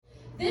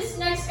This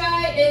next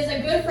guy is a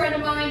good friend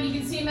of mine. You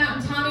can see him out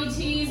in Tommy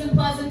T's in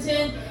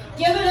Pleasanton.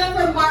 Give it up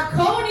for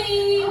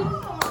Marconi.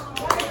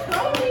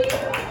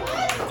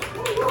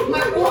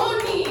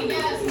 Marconi,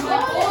 yes,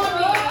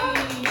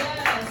 Marconi,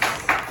 yes.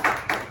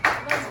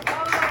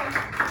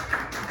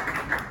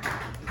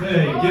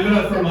 Hey, give it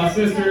up for my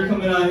sister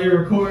coming out here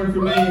recording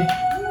for me.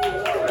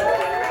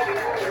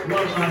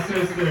 Love my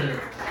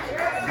sister.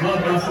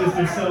 Love my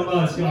sister so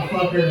much. Gonna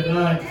fuck her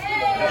tonight.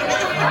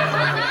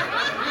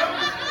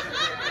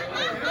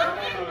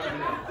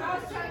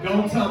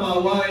 Don't tell my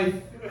wife.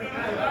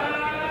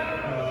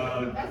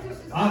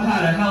 I've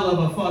had a hell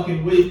of a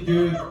fucking week,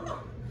 dude.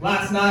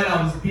 Last night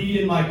I was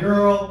beating my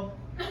girl.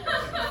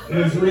 It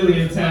was really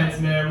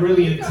intense, man.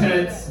 Really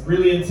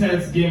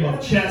intense game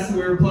of chess we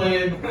were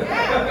playing.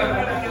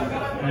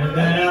 And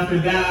then after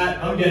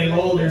that, I'm getting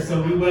older,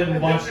 so we went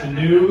and watched the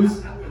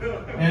news.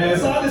 And I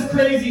saw this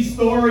crazy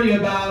story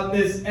about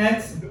this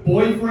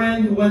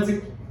ex-boyfriend who went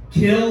to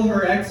kill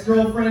her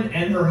ex-girlfriend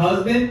and her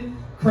husband.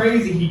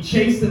 Crazy, he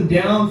chased them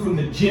down from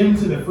the gym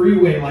to the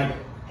freeway, like,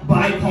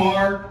 by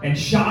car, and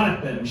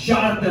shot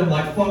at them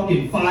like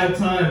fucking 5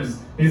 times.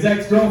 His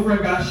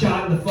ex-girlfriend got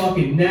shot in the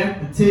fucking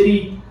neck, the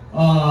titty,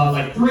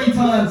 like 3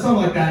 times,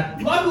 something like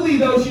that. Luckily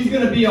though, she's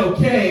gonna be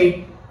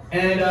okay,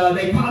 and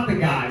they caught the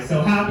guy,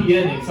 so happy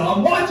ending. So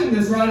I'm watching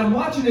this, right? I'm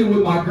watching it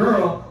with my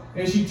girl,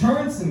 and she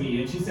turns to me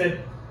and she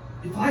said,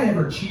 if I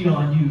ever cheat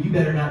on you, you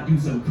better not do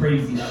some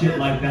crazy shit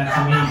like that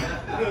to me.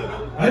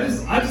 I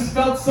just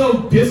felt so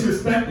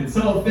disrespected,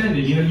 so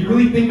offended. You know, you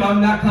really think I'm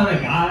that kind of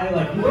guy?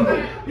 Like,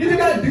 you think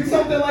I'd do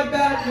something like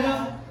that? You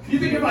know, you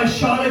think if I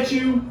shot at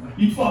you,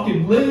 you'd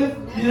fucking live?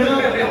 You know,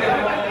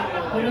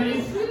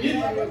 you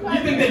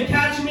think they'd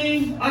catch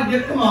me? I'd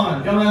get, come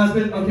on, dumbass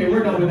bitch. Okay,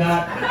 we're done with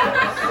that.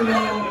 So,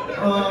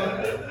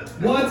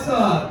 what's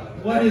up?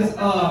 What is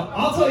up?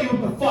 I'll tell you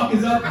what the fuck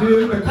is up,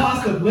 dude. The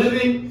cost of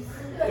living.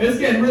 It's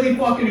getting really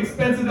fucking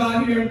expensive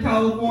out here in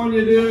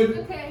California, dude.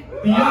 Okay.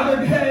 The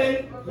other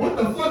day, what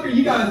the fuck are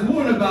you guys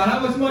wooing about? How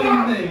much money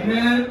you think,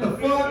 man? What the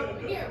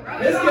fuck?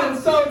 It's getting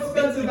so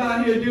expensive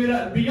out here, dude.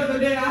 The other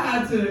day I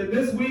had to,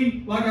 this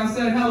week, like I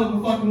said, hell of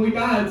a fucking week,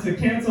 I had to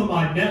cancel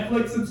my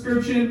Netflix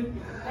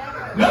subscription.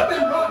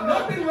 Nothing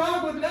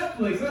wrong with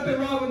Netflix.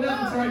 Nothing wrong with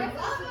Netflix, right?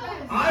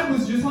 I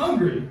was just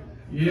hungry,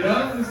 you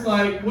know? It's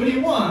like, what do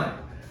you want?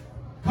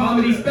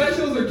 Comedy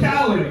specials or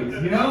calories,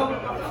 you know?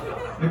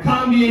 The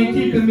comedy ain't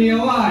keeping me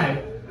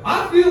alive.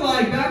 I feel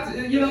like that's,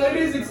 you know, it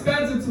is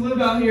expensive to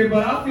live out here,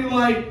 but I feel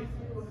like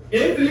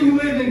if you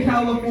live in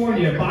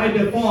California, by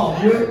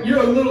default, you're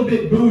a little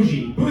bit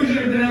bougie.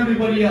 Bougier than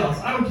everybody else.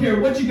 I don't care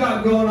what you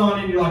got going on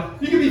in your life.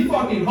 You could be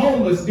fucking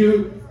homeless,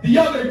 dude. The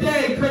other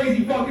day,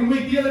 crazy fucking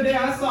week, the other day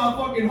I saw a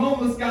fucking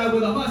homeless guy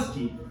with a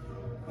husky.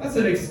 That's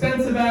an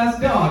expensive ass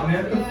dog,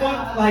 man. The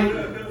fuck, like,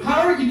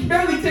 how are you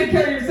barely take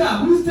care of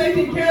yourself? Who's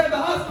taking care of the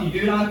husky,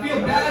 dude? I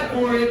feel bad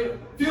for it.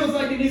 Feels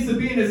like it needs to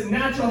be in its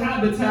natural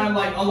habitat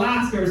like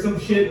Alaska or some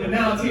shit, but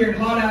now it's here in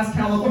hot-ass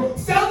California.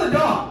 Sell the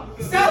dog.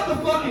 Sell the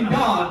fucking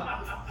dog.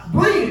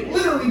 Breed it.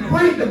 Literally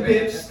breed the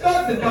bitch.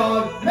 Stud the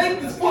dog. Make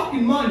this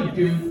fucking money,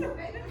 dude.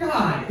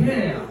 God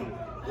damn.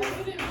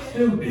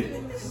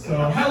 Stupid. So,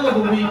 hell of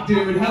a week,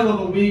 dude. Hell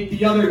of a week.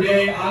 The other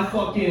day,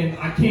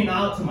 I came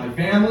out to my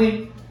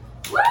family.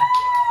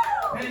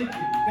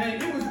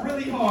 Thank you. It was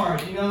really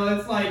hard, you know.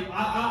 It's like,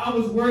 I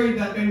was worried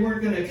that they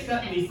weren't going to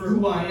accept me for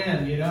who I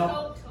am, you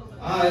know.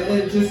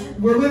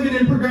 We're living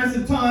in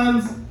progressive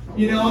times,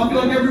 you know. I feel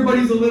like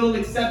everybody's a little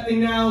accepting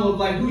now of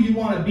like who you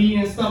want to be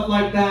and stuff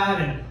like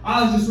that, and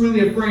I was just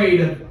really afraid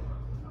of,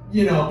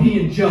 you know,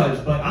 being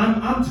judged. But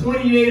I'm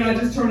 28, I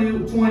just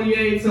turned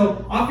 28,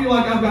 so I feel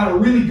like I've got a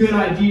really good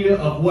idea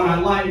of what I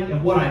like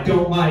and what I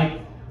don't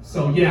like.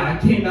 So yeah, I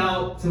came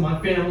out to my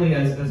family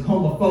as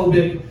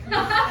homophobic.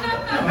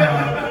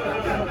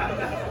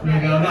 You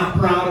know, not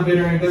proud of it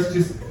or anything. That's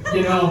just,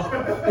 you know,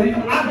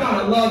 I've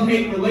got a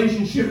love-hate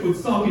relationship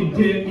with sucking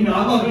dick. You know,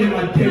 I love getting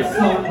my dick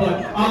sucked,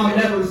 but I'll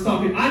never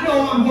suck it. I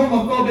know I'm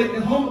homophobic,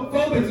 and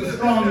homophobic's a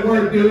strong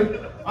word,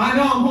 dude. I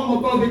know I'm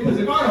homophobic because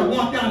if I were to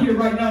walk out here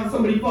right now and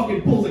somebody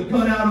fucking pulls a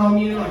gun out on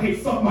me and they're like, hey,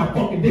 suck my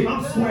fucking dick,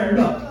 I'm swearing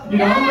up. You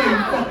know, I'm ready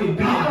to fucking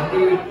die,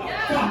 dude.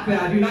 Fuck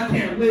that, dude. I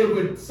can't live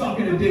with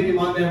sucking a dick in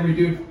my memory,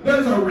 dude.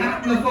 There's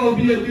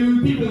arachnophobia,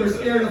 dude. People are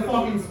scared of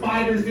fucking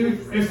spiders, dude.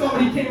 If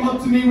somebody came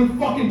up to me with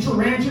fucking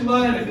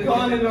tarantula and a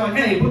gun and they're like,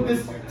 hey, put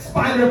this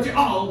spider up to,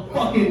 I'll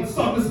fucking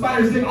suck the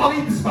spider's dick. I'll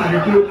eat the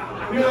spider, dude.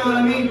 You know what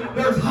I mean?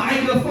 There's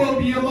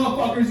heightophobia.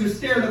 Motherfuckers are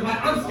scared of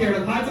heights. I'm scared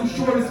of heights. I'm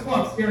short as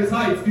fuck. Scared as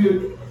heights,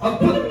 dude.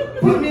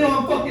 Put me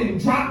on fucking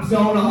drop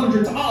zone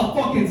 100 times. I'll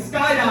fucking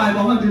skydive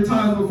 100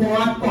 times before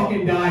I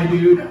fucking die,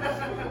 dude.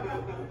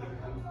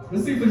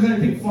 Let's see if there's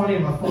anything funny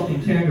in my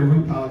fucking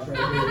kangaroo pouch right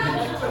here.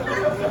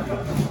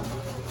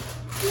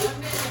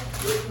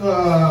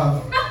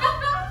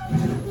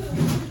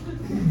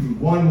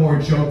 One more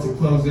joke to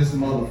close this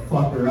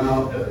motherfucker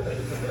out.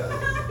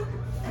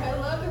 I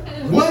love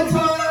it. One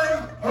time,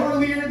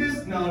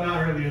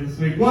 not earlier this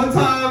week. One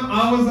time,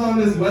 I was on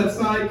this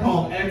website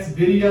called X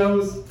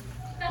Videos,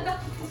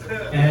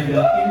 and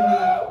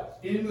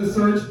in in the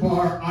search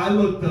bar, I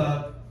looked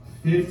up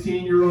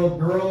 15-year-old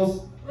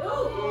girls.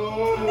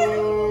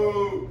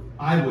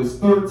 I was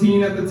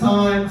 13 at the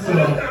time, so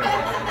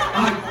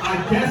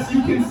I guess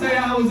you can say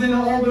I was into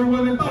older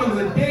women. Thought it was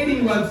a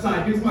dating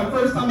website. It was my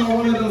first time on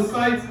one of those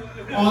sites.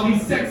 All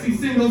these sexy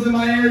singles in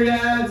my area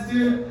ads,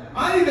 dude.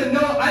 I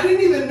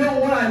didn't even know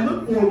what I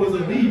looked for was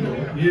illegal,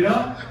 you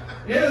know?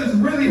 It was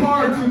really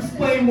hard to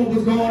explain what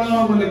was going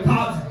on when the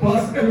cops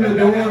bust through the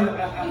door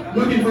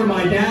looking for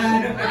my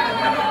dad.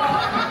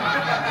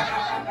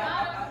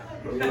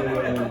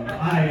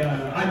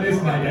 I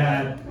miss my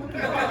dad.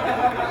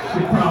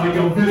 Should probably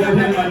go visit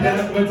him. My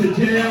dad went to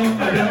jail.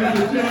 My dad went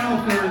to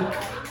jail for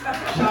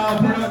child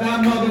porn. That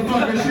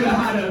motherfucker should have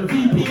had a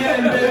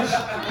VPN, bitch. I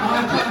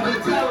tried to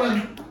tell him.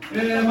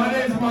 Yeah, my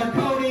name's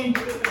Marconi.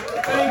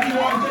 Thank you,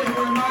 RJ,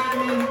 for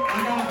reminding me. I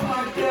got a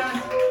podcast.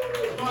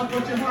 Fuck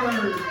what you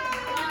heard.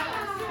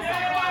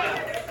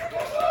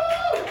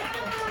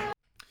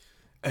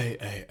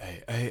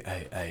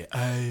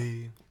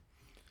 Hey.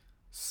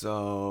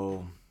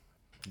 So,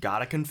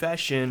 got a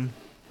confession.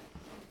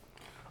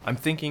 I'm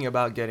thinking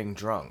about getting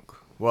drunk.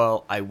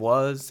 Well, I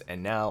was,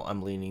 and now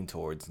I'm leaning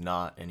towards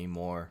not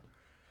anymore.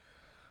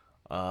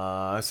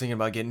 I was thinking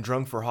about getting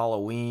drunk for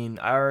Halloween.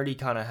 I already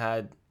kind of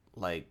had,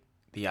 like,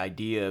 the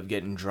idea of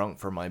getting drunk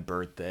for my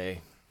birthday.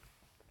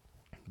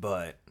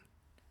 But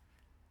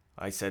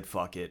I said,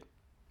 fuck it.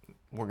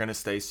 We're gonna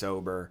stay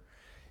sober.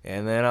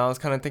 And then I was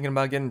kind of thinking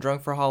about getting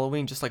drunk for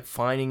Halloween, just like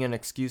finding an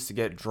excuse to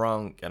get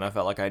drunk. And I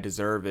felt like I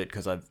deserve it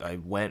because I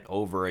went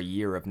over a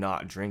year of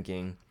not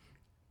drinking.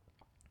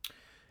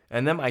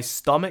 And then my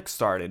stomach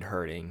started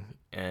hurting.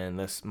 And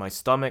my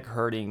stomach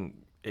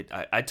hurting,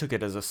 I took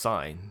it as a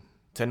sign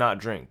to not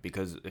drink.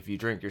 Because if you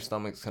drink, your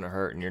stomach's going to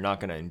hurt and you're not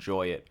going to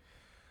enjoy it.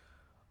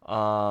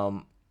 I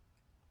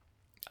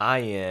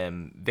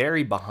am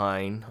very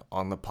behind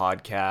on the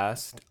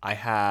podcast.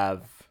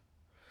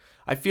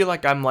 I feel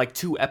like I'm like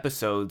 2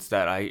 episodes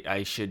that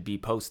I should be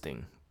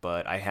posting,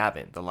 but I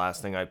haven't. The last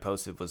thing I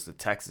posted was the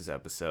Texas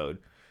episode.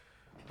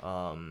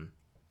 I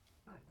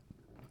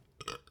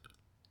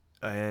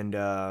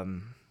don't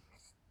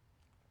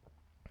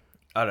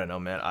know,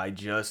 man. I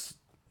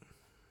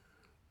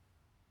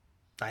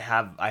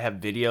have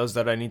videos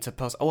that I need to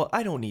post. Oh, well,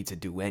 I don't need to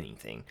do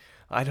anything.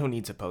 I don't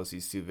need to post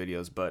these 2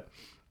 videos, but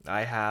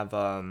I have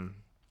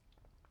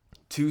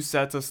 2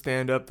 sets of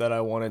stand-up that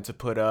I wanted to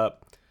put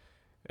up.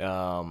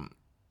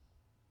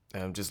 And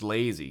I'm just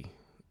lazy.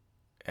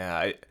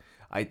 And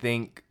I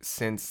think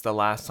since the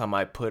last time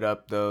I put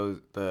up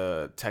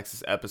the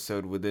Texas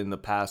episode within the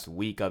past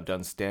week, I've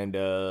done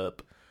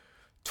stand-up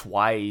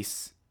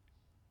twice.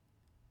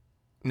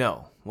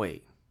 No,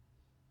 wait.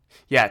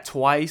 Yeah,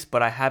 twice,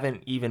 but I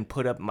haven't even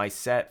put up my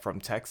set from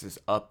Texas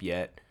up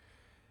yet.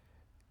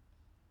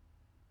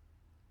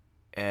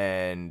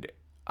 And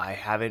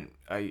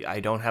I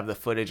don't have the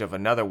footage of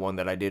another one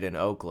that I did in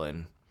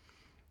Oakland.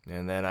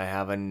 And then I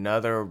have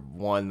another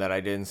one that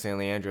I did in San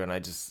Leandro, and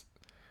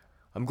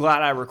I'm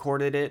glad I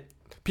recorded it.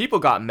 People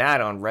got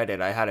mad on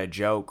Reddit. I had a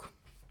joke.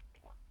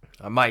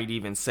 I might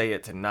even say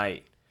it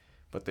tonight.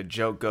 But the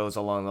joke goes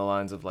along the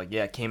lines of like,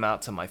 yeah, it came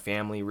out to my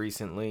family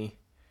recently.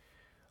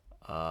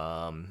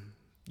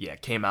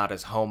 Came out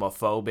as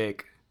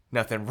homophobic.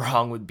 Nothing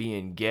wrong with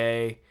being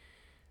gay.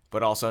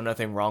 But also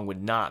nothing wrong with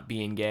not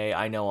being gay.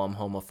 I know I'm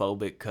homophobic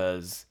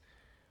because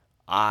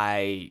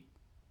I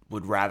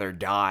would rather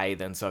die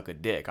than suck a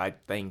dick. I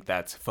think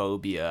that's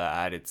phobia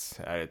at its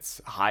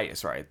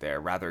highest right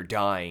there. Rather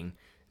dying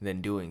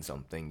than doing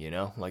something, you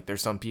know? Like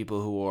there's some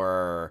people who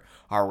are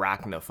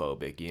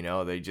arachnophobic, you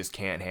know? They just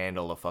can't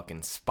handle a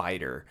fucking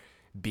spider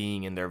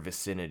being in their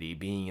vicinity,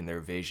 being in their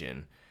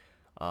vision.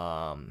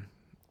 And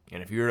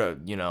if you were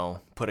to, you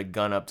know, put a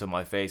gun up to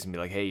my face and be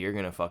like, hey, you're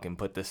gonna fucking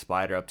put this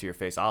spider up to your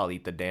face, I'll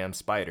eat the damn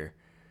spider,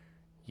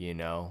 you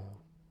know?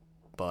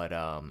 But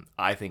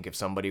I think if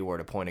somebody were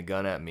to point a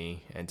gun at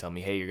me and tell me,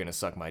 hey, you're going to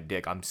suck my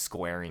dick, I'm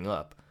squaring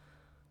up.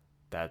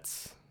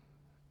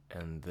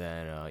 And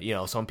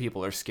then, some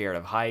people are scared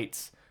of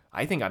heights.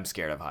 I think I'm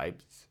scared of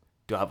heights.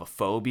 Do I have a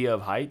phobia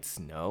of heights?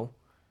 No.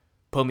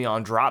 Put me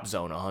on drop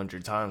zone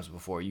 100 times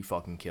before you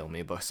fucking kill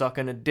me. But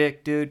sucking a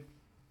dick, dude,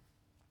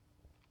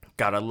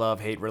 got a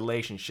love-hate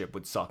relationship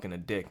with sucking a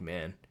dick,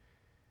 man.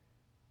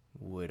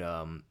 Would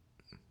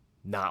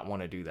not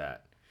want to do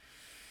that.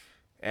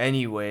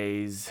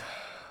 Anyways,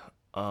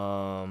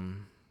 that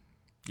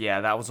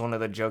was one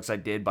of the jokes I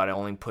did, but I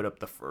only put up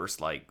the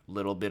first, like,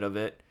 little bit of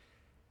it,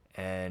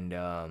 and,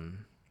 it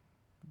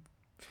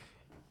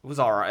was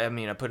alright. I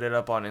mean, I put it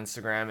up on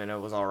Instagram, and it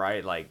was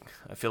alright. Like,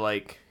 I feel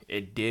like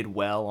it did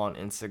well on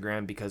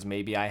Instagram, because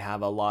maybe I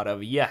have a lot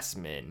of yes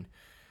men,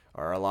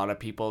 or a lot of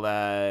people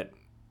that,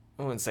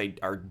 I wouldn't say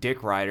are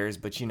dick riders,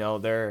 but, you know,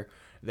 they're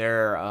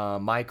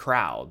my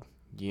crowd,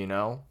 you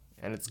know?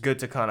 And it's good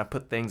to kind of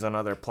put things on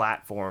other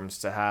platforms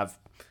to have,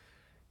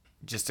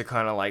 just to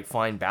kind of like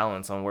find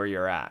balance on where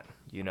you're at,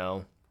 you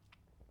know?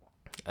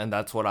 And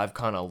that's what I've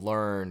kind of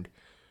learned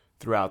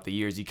throughout the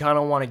years. You kind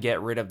of want to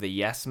get rid of the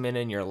yes men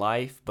in your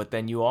life, but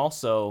then you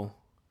also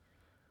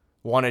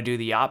want to do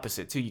the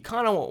opposite too. You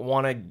kind of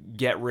want to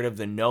get rid of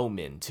the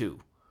no-men too.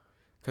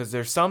 Because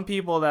there's some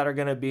people that are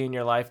going to be in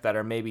your life that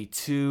are maybe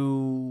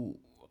too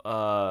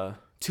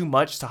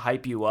much to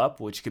hype you up,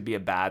 which could be a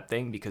bad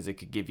thing because it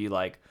could give you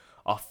like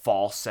a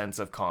false sense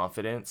of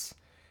confidence.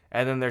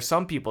 And then there's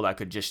some people that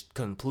could just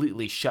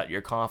completely shut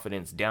your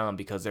confidence down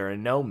because they're a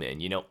no-men.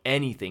 You know,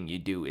 anything you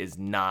do is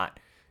not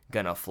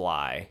going to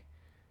fly.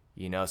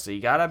 You know, so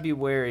you got to be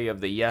wary of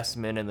the yes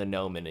men and the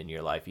no men in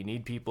your life. You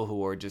need people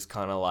who are just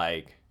kind of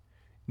like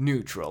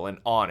neutral and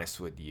honest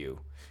with you.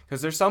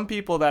 Because there's some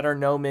people that are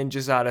no men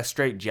just out of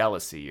straight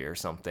jealousy or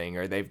something,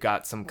 or they've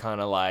got some kind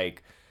of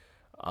like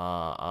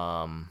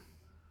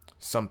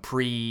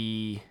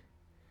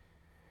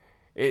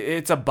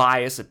it's a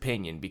biased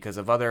opinion because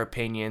of other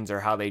opinions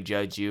or how they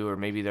judge you, or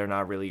maybe they're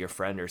not really your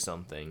friend or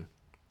something.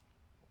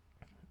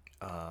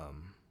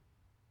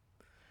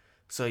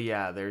 So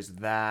yeah, there's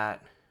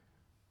that.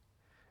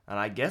 And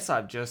I guess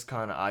I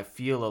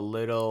feel a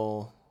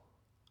little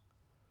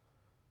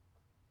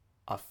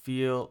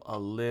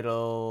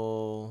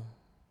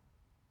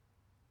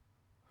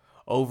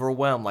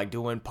overwhelmed, like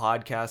doing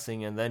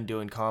podcasting and then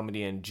doing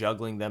comedy and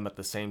juggling them at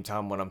the same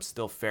time when I'm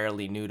still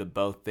fairly new to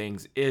both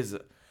things is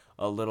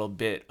a little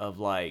bit of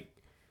like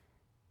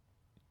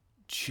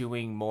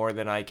chewing more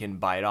than I can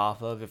bite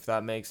off of, if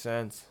that makes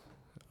sense.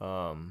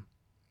 Or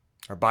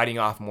biting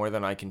off more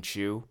than I can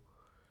chew.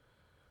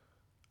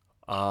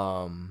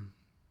 And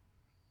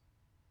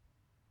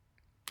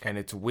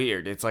it's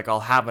weird. It's like I'll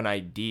have an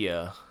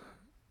idea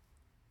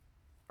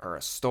or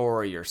a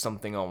story or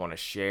something I want to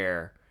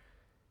share.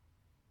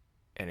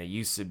 And it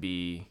used to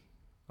be,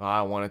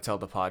 I want to tell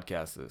the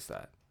podcast this,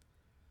 that.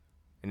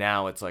 And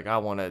now it's like I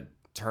want to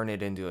turn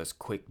it into a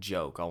quick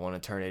joke. I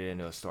want to turn it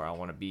into a story. I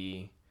want to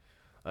be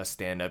a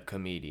stand-up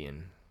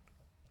comedian.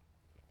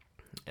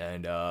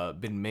 And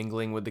been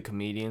mingling with the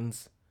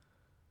comedians.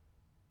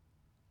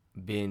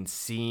 Been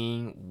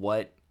seeing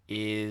what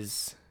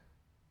is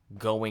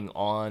going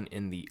on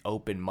in the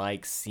open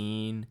mic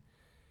scene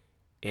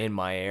in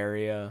my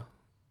area.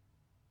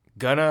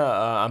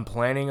 I'm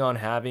planning on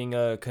having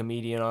a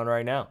comedian on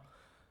right now.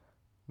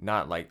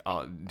 Not like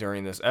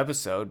during this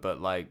episode, but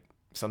like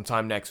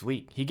sometime next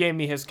week. He gave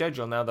me his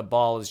schedule. Now the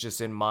ball is just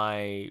in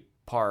my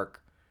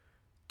park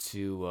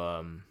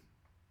to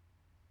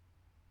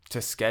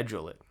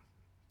schedule it,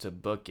 to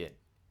book it.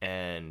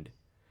 And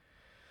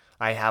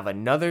I have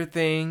another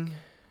thing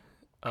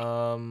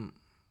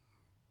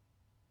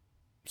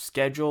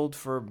scheduled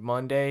for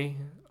Monday,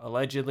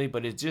 allegedly,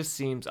 but it just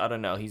seems, I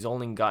don't know, he's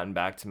only gotten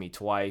back to me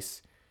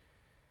twice.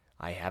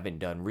 I haven't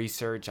done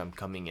research. I'm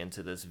coming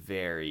into this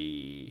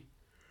very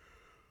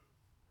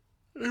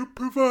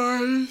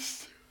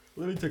improvised.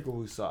 Let me take a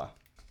woosah.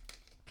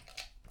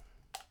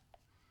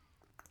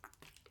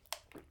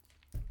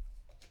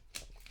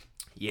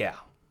 Yeah,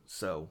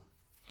 so,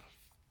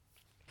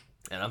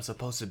 and I'm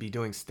supposed to be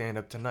doing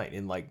stand-up tonight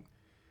in like,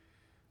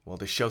 well,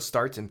 the show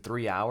starts in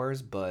 3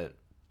 hours, but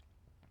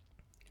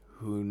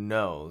who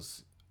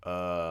knows?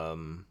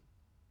 Trying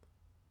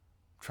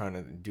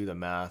to do the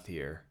math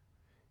here.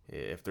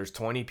 If there's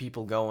 20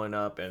 people going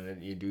up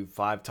and you do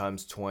 5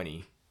 times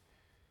 20,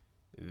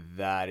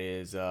 that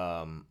is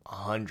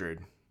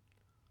 100.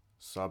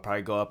 So I'll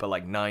probably go up at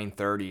like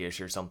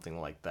 9:30ish or something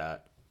like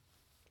that.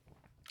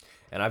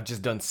 And I've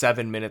just done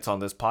 7 minutes on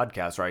this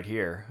podcast right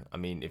here. I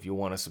mean, if you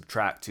want to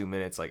subtract 2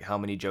 minutes, like how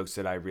many jokes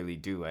did I really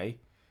do, eh?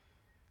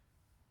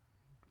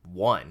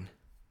 One,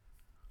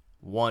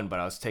 but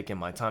I was taking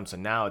my time. So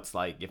now it's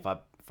like if I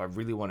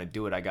really want to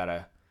do it, I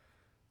gotta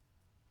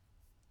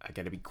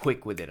be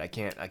quick with it. I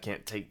can't.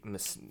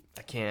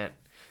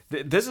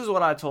 This is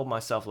what I told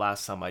myself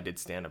last time I did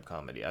stand-up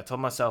comedy. I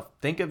told myself,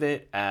 think of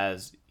it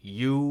as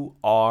you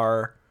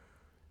are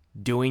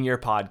doing your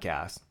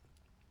podcast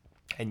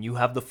and you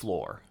have the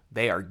floor.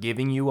 They are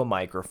giving you a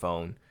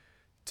microphone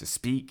to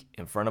speak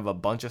in front of a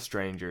bunch of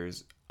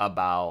strangers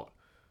about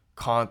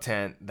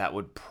content that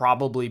would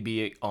probably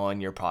be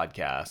on your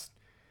podcast.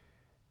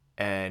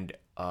 And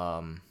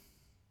 5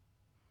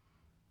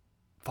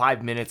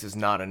 minutes is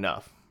not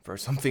enough for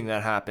something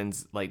that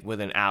happens like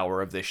with an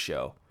hour of this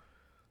show.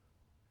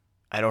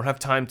 I don't have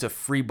time to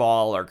free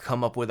ball or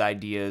come up with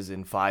ideas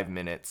in 5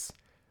 minutes.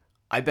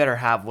 I better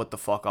have what the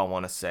fuck I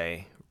want to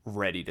say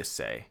ready to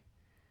say.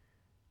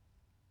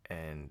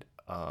 And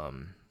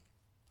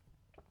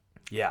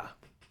yeah,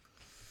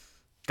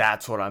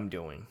 that's what I'm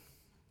doing.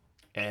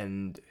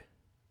 And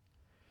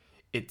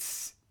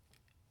it's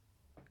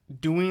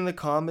doing the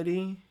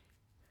comedy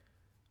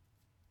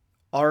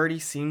already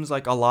seems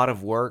like a lot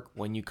of work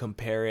when you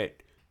compare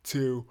it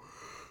to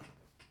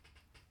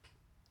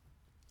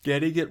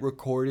getting it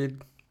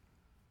recorded,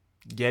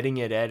 getting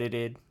it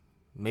edited,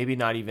 maybe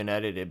not even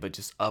edited, but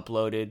just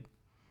uploaded.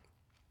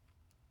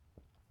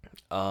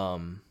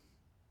 I'm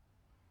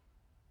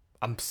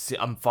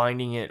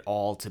finding it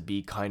all to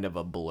be kind of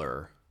a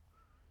blur,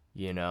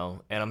 you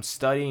know? And I'm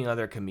studying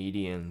other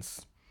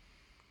comedians.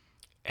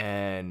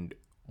 And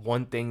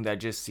one thing that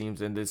just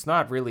seems, and it's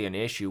not really an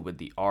issue with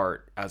the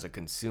art as a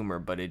consumer,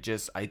 but it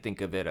just, I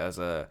think of it as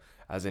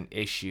an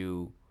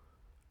issue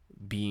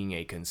being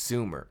a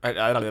consumer,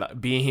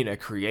 being a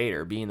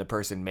creator, being the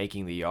person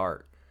making the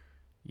art.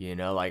 You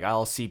know, like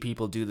I'll see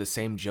people do the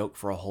same joke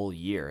for a whole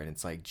year, and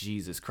it's like,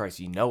 Jesus Christ,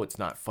 you know it's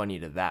not funny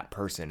to that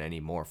person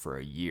anymore for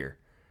a year.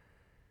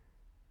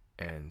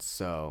 And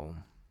so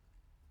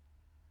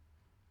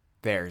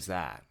there's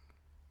that.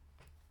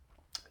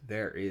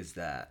 There is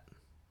that.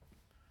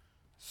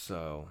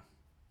 So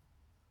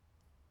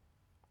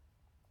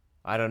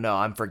I don't know.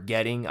 I'm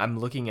forgetting. I'm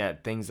looking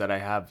at things that I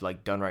have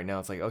like done right now.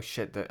 It's like, oh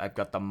shit, I've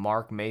got the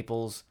Mark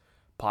Maples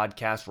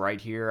podcast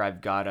right here.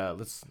 I've got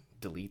let's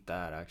delete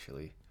that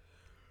actually.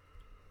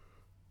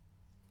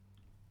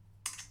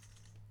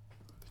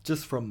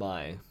 Just from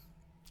my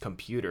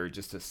computer,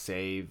 just to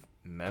save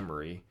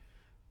memory.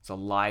 It's a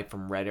live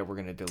from Reddit. We're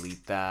gonna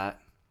delete that.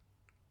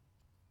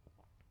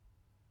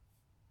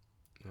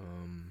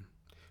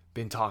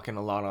 Been talking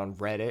a lot on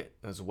Reddit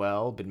as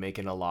well. Been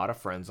making a lot of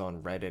friends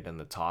on Reddit and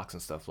the talks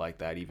and stuff like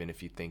that. Even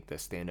if you think the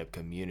stand-up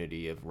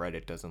community of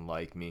Reddit doesn't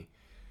like me,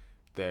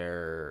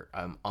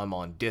 I'm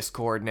on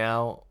Discord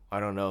now. I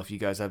don't know if you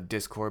guys have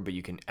Discord, but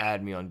you can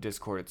add me on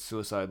Discord. It's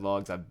Suicide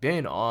Logs. I've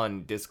been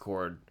on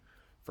Discord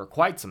for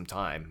quite some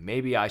time.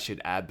 Maybe I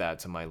should add that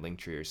to my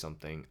Linktree or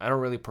something. I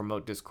don't really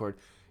promote Discord.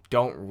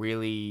 Don't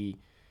really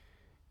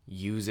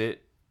use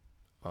it.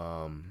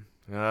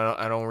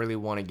 I don't really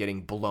want it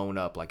getting blown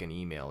up like an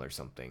email or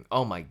something.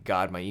 Oh my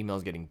god, my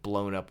email's getting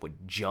blown up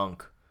with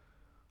junk.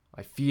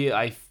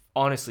 I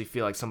honestly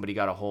feel like somebody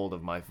got a hold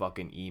of my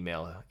fucking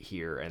email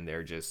here and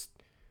they're just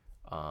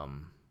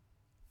fucking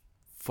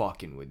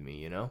with me,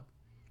 you know?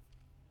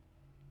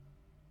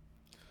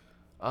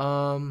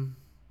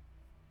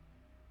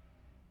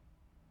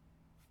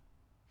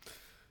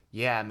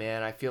 Yeah,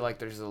 man, I feel like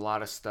there's a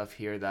lot of stuff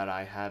here that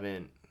I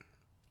haven't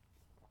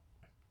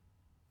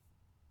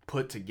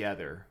put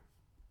together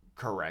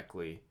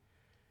correctly,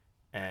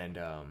 and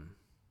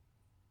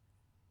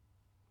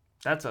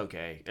that's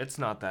okay. It's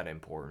not that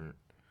important.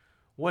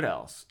 What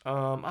else?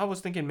 I was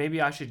thinking maybe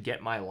I should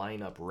get my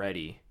lineup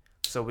ready.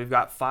 So we've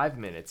got 5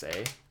 minutes,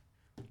 eh?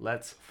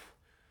 That's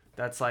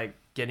like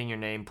getting your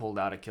name pulled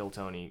out of Kill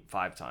Tony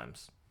 5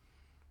 times.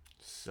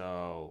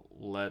 So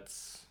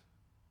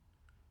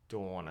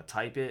do I want to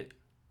type it?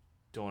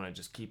 Do I want to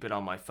just keep it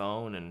on my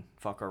phone and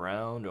fuck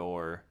around,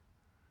 or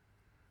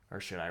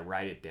should I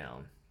write it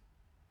down?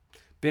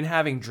 Been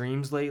having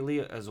dreams lately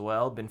as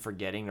well. Been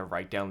forgetting to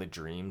write down the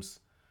dreams.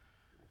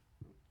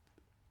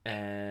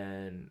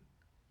 And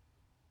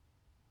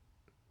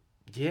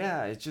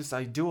yeah, it's just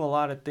I do a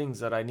lot of things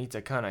that I need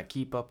to kind of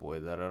keep up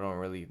with that I don't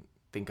really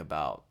think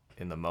about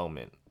in the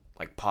moment.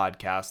 Like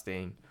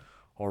podcasting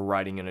or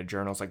writing in a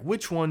journal. It's like,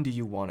 which one do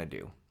you want to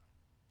do?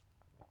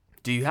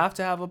 Do you have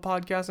to have a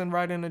podcast and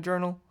write in a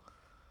journal?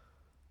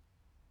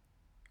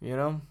 You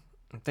know?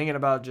 I'm thinking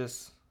about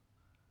just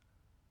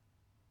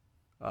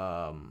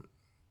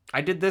I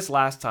did this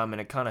last time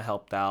and it kind of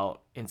helped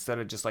out. Instead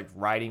of just like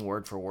writing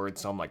word for word,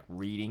 so I'm like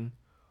reading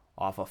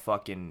off a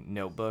fucking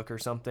notebook or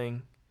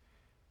something,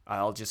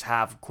 I'll just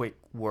have quick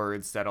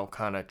words that'll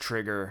kind of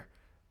trigger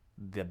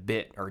the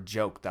bit or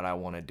joke that I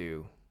want to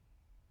do.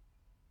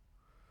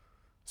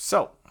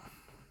 So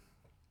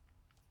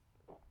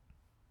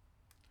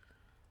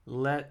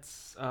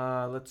let's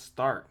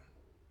start.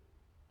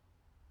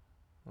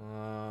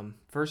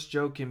 First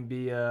joke can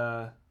be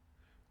the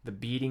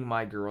beating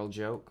my girl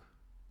joke.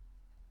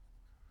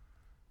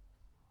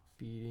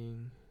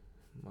 Beating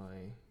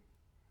my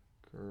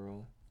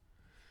girl.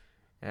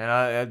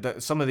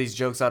 And some of these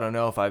jokes, I don't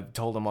know if I've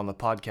told them on the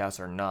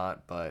podcast or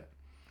not, but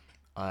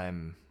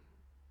I'm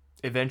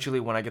eventually,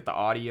 when I get the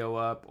audio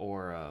up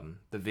or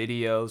the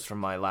videos from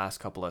my last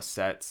couple of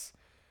sets,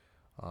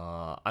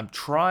 I'm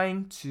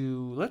trying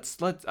to let's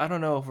I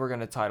don't know if we're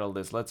gonna title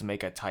this "Let's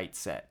Make a Tight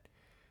Set,"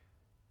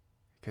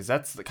 because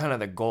that's kind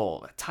of the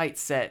goal. A tight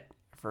set,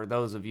 for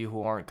those of you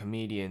who aren't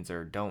comedians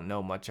or don't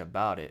know much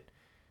about it,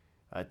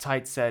 a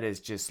tight set is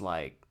just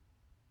like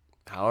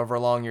however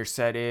long your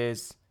set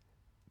is.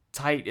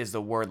 Tight is the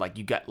word, like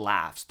you get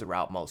laughs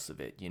throughout most of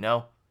it, you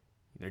know?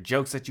 They're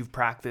jokes that you've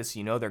practiced,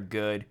 you know they're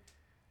good.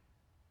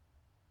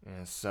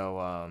 And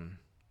so,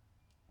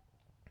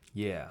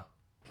 yeah.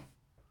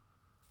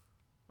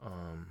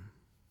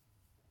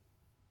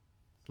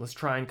 Let's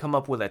try and come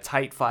up with a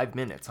tight 5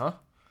 minutes, huh?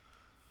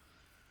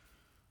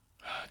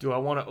 Do I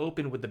want to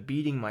open with the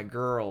beating my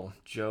girl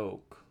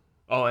joke?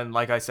 Oh, and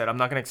like I said, I'm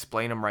not going to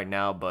explain them right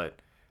now,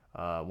 but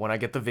when I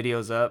get the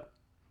videos up,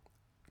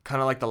 kind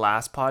of like the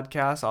last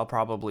podcast, I'll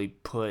probably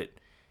put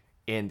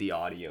in the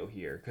audio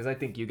here because I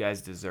think you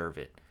guys deserve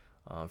it.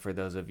 For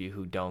those of you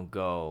who don't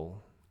go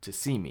to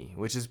see me,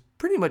 which is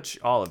pretty much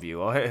all of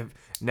you.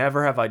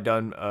 Never have I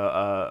done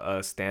a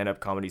stand-up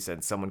comedy set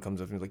and someone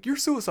comes up to me like, "You're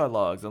Suicide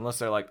Logs," unless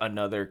they're like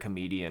another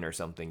comedian or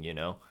something, you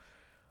know,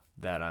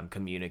 that I'm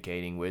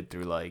communicating with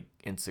through like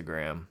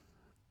Instagram.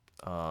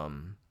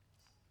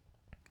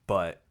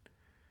 But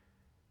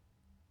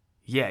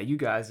yeah, you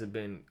guys have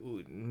been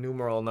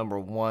numeral number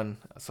one.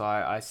 So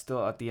I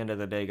still, at the end of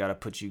the day, got to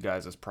put you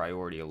guys as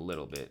priority a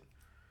little bit.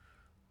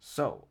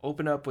 So,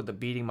 open up with the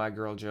beating my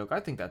girl joke. I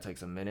think that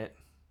takes a minute.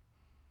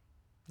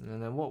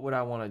 And then what would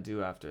I want to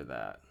do after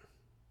that?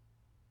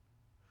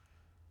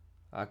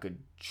 I could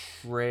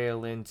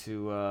trail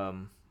into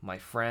my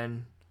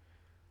friend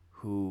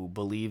who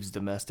believes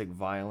domestic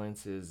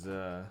violence is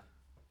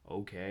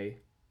okay.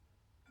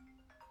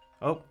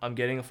 Oh, I'm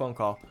getting a phone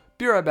call.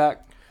 Be right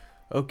back.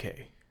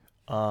 Okay.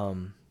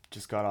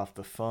 Just got off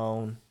the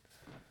phone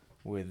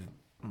with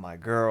my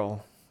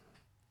girl,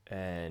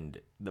 and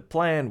the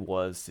plan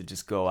was to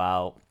just go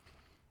out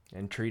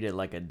and treat it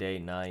like a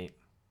date night.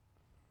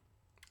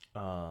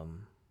 But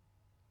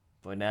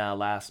now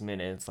last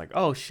minute it's like,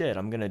 oh shit,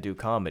 I'm gonna do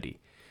comedy.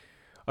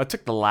 I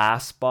took the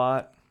last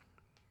spot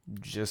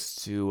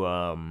just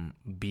to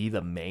be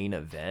the main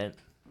event.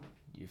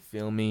 You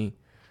feel me?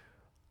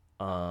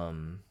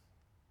 The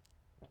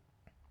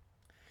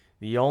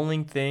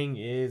only thing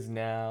is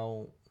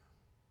now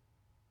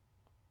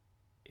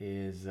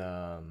is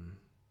how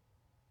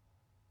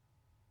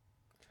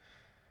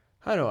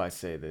do I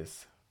say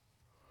this?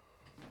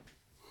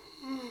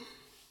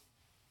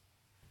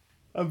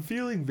 I'm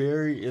feeling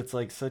it's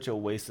like such a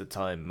waste of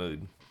time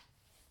mood.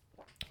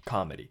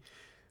 Comedy.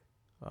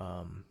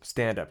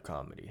 Stand-up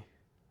comedy.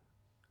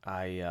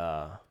 I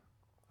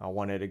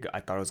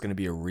thought it was gonna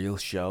be a real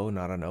show,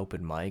 not an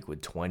open mic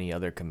with 20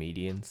 other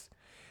comedians.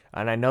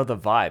 And I know the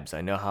vibes.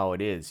 I know how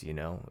it is, you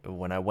know.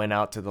 When I went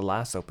out to the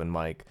last open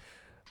mic,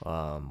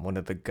 one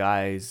of the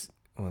guys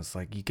was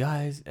like, you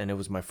guys, and it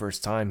was my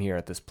first time here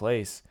at this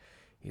place.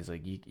 He's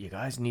like, you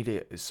guys need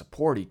to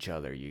support each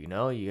other, you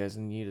know? You guys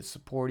need to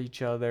support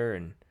each other.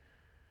 And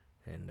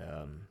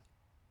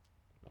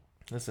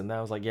listen,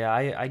 I was like, yeah,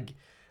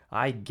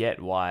 I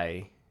get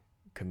why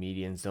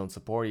comedians don't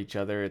support each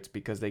other. It's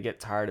because they get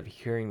tired of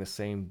hearing the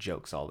same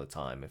jokes all the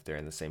time if they're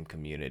in the same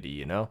community,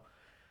 you know?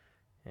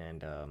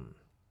 And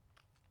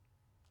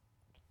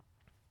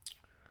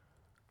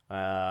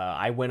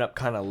I went up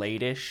kind of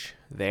late-ish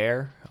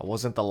there. I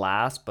wasn't the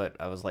last, but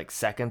I was like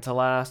second to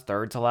last,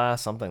 third to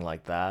last, something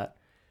like that.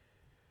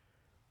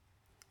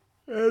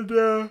 And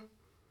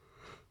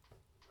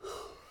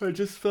I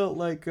just felt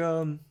like,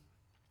 you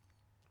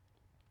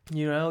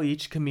know,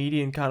 each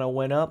comedian kind of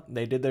went up,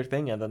 they did their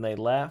thing, and then they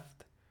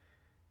left.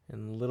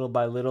 And little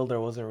by little, there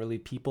wasn't really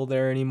people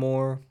there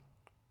anymore.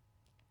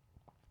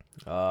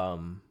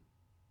 But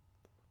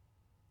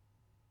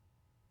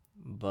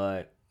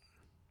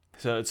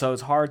so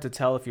it's hard to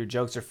tell if your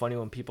jokes are funny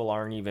when people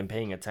aren't even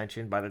paying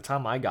attention. By the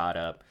time I got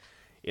up,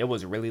 it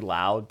was really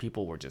loud.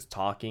 People were just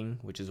talking,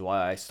 which is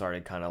why I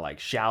started kind of like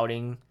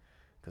shouting.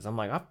 Because I'm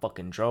like, I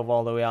fucking drove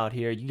all the way out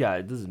here. You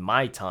guys, this is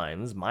my time.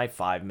 This is my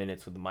 5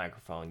 minutes with the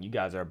microphone. You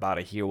guys are about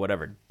to hear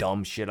whatever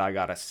dumb shit I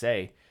gotta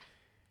say.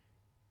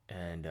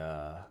 And,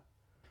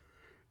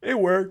 it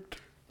worked.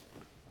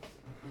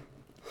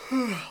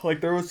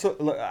 Like,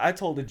 I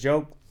told a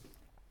joke.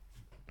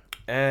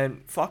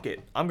 And, fuck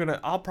it.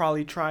 I'll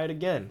probably try it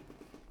again.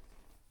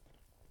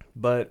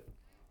 But,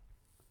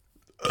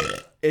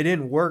 it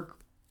didn't work.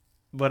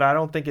 But I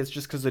don't think it's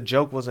just because the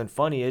joke wasn't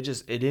funny. It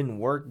didn't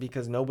work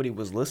because nobody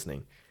was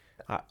listening.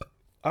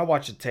 I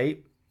watched a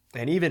tape,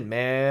 and even,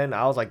 man,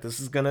 I was like, this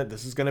is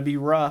gonna be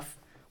rough.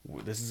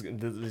 This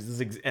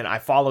is, and I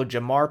followed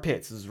Jamar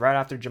Pitts. This is right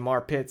after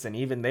Jamar Pitts, and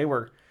even they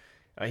were,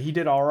 he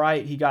did all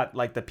right. He got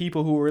like the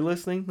people who were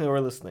listening, they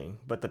were listening,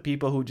 but the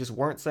people who just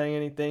weren't saying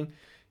anything,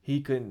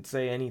 he couldn't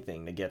say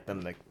anything to get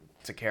them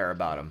to care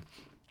about him.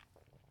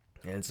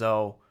 And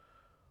so,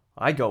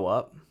 I go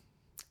up.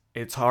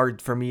 It's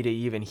hard for me to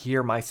even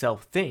hear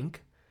myself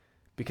think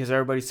because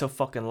everybody's so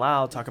fucking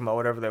loud talking about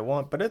whatever they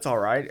want, but it's all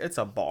right. It's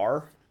a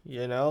bar,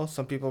 you know?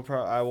 Some people,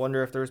 I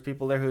wonder if there was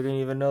people there who didn't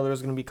even know there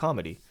was going to be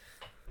comedy.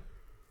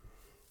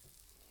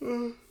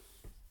 Well,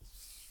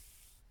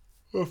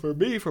 for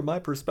me, from my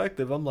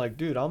perspective, I'm like,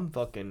 dude, I'm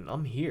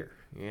here,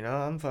 you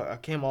know? I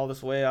came all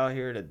this way out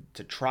here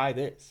to try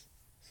this.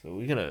 So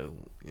we're gonna,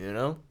 you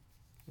know,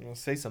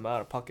 say some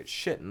out-of-pocket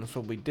shit, and that's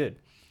what we did.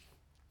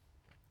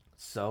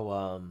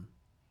 So,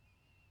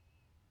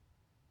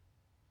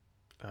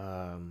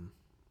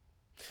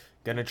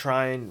 gonna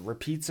try and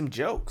repeat some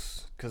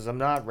jokes because I'm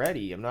not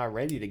ready. I'm not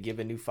ready to give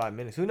a new 5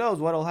 minutes. Who knows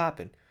what'll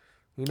happen?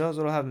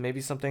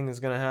 Maybe something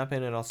is gonna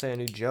happen and I'll say a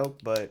new joke,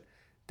 but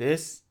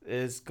this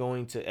is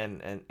going to,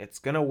 and it's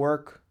gonna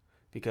work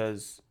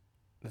because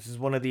this is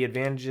one of the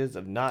advantages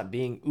of not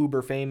being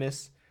uber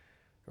famous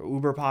or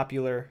uber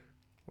popular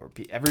or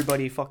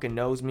everybody fucking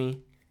knows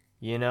me,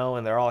 you know,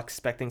 and they're all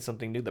expecting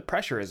something new. The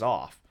pressure is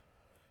off.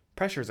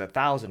 Pressure's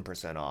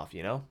 1,000% off,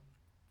 you know?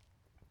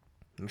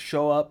 I'm gonna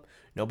show up.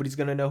 Nobody's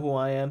gonna know who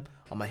I am.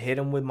 I'm gonna hit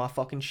them with my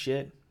fucking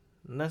shit.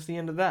 And that's the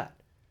end of that.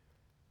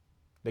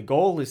 The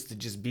goal is to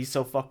just be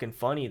so fucking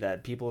funny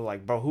that people are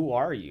like, bro, who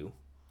are you?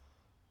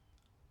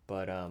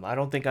 But I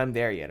don't think I'm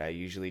there yet. I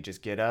usually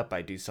just get up,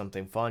 I do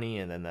something funny,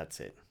 and then that's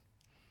it.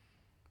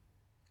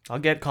 I'll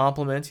get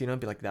compliments, you know,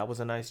 be like, that was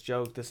a nice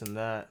joke, this and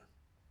that.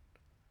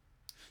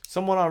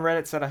 Someone on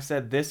Reddit said I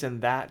said this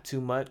and that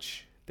too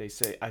much. They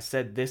say I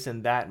said this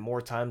and that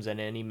more times than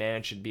any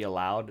man should be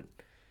allowed.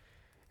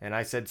 And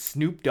I said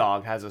Snoop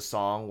Dogg has a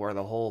song where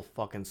the whole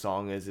fucking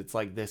song is it's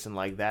like this and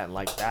like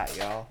that,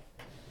 y'all.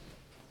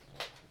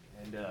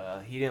 And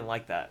And he didn't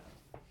like that.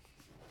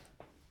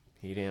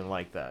 He didn't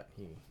like that.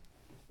 He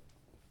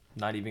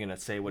not even gonna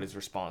say what his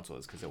response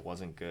was because it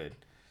wasn't good.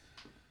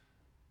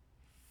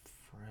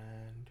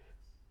 Friend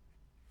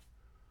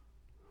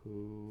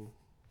who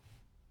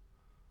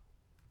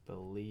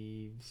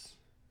believes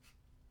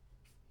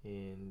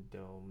in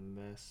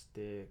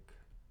domestic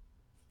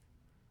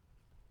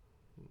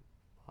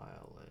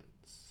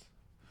violence.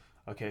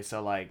 Okay,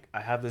 so like I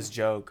have this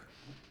joke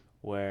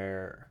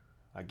where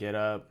I get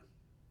up,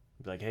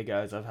 be like, hey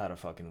guys, I've had a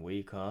fucking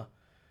week, huh?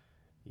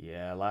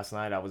 Yeah, last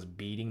night I was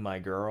beating my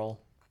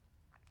girl.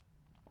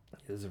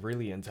 It was a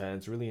really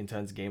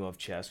intense game of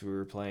chess we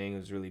were playing. I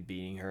was really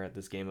beating her at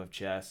this game of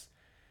chess.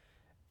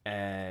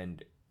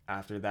 And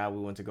after that,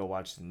 we went to go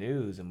watch the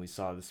news, and we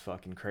saw this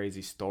fucking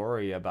crazy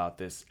story about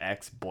this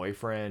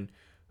ex-boyfriend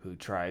who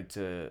tried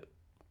to,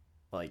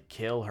 like,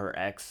 kill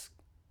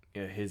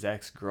his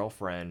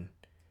ex-girlfriend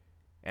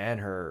and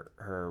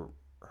her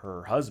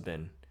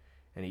husband.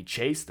 And he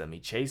chased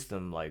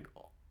them, like,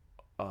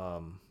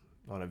 on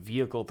a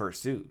vehicle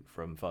pursuit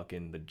from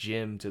fucking the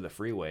gym to the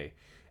freeway.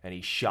 And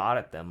he shot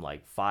at them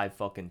like 5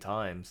 fucking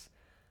times.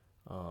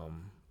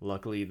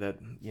 Luckily that,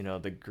 you know,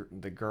 the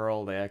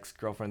girl, the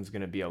ex-girlfriend's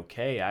gonna be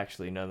okay.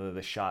 Actually, none of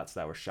the shots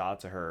that were shot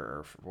to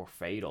her were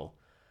fatal.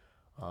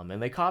 And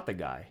they caught the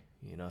guy,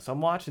 you know. So I'm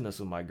watching this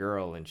with my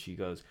girl, and she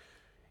goes,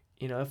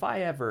 you know, if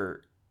I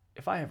ever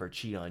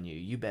cheat on you,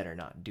 you better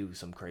not do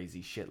some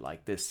crazy shit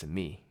like this to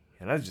me.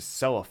 And I was just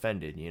so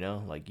offended, you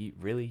know, like,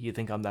 you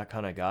think I'm that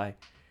kind of guy?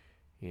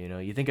 You know,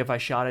 you think if I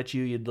shot at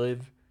you, you'd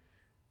live?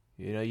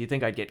 You know, you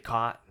think I'd get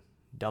caught?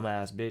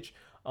 Dumbass bitch.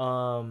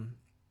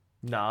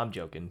 Nah, I'm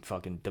joking.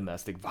 Fucking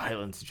domestic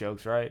violence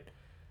jokes, right?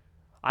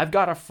 I've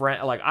got a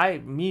friend,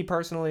 like, me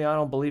personally, I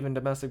don't believe in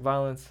domestic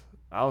violence.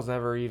 I was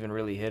never even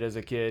really hit as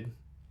a kid.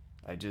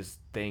 I just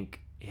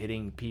think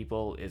hitting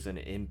people is an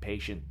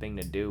impatient thing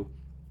to do.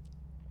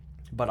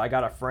 But I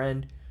got a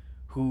friend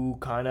who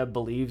kind of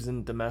believes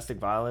in domestic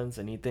violence,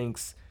 and he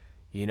thinks,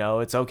 you know,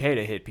 it's okay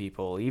to hit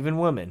people, even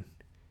women.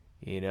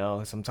 You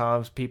know,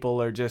 sometimes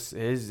people are just,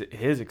 his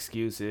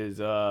excuse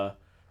is, or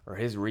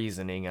his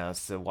reasoning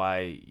as to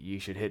why you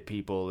should hit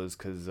people is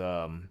because,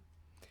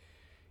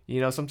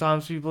 you know,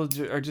 sometimes people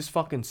are just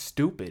fucking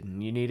stupid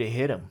and you need to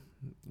hit them.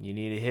 You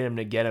need to hit them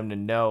to get them to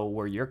know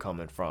where you're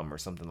coming from or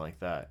something like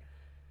that.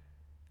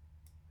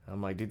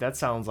 I'm like, dude, that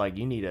sounds like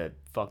you need to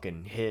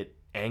fucking hit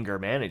anger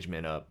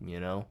management up, you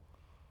know?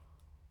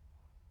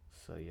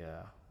 So,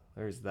 yeah,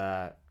 there's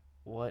that.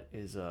 What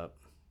is up?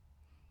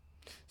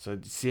 So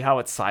see how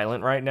it's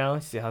silent right now?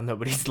 See how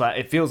nobody's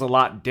it feels a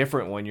lot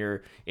different when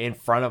you're in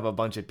front of a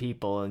bunch of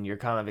people and you're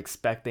kind of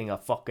expecting a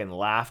fucking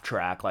laugh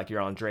track like you're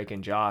on Drake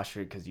and Josh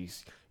because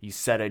you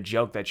said a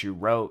joke that you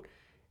wrote,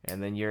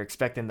 and then you're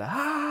expecting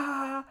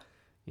the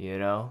you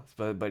know?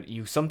 But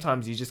you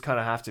sometimes you just kind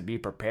of have to be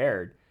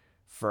prepared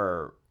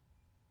for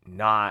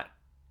not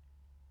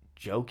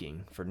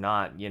joking, for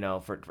not, you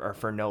know,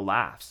 for no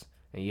laughs.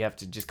 And you have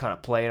to just kind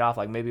of play it off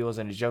like maybe it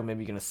wasn't a joke,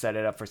 maybe you're going to set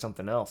it up for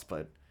something else,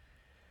 but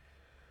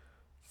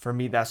for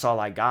me, that's all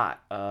I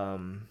got. So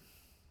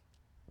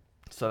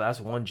that's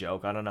one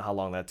joke. I don't know how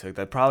long that took.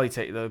 That'd probably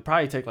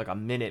take like a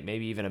minute,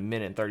 maybe even a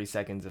minute and 30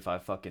 seconds if I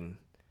fucking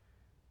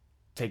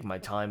take my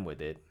time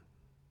with it.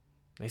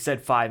 They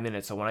said 5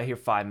 minutes, so when I hear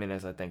 5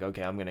 minutes, I think,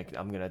 okay, I'm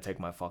gonna take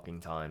my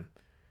fucking time.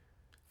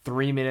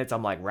 3 minutes,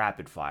 I'm like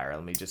rapid fire.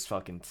 Let me just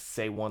fucking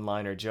say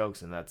one-liner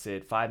jokes and that's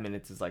it. 5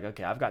 minutes is like,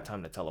 okay, I've got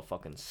time to tell a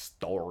fucking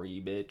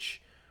story, bitch.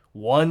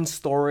 One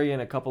story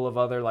and a couple of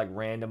other like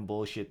random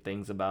bullshit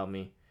things about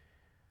me.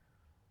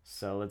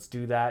 So let's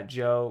do that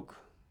joke.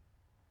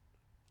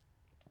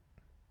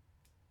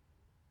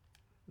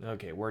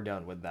 Okay, we're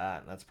done with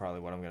that. That's probably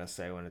what I'm going to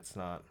say when it's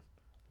not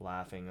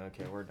laughing.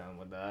 Okay, we're done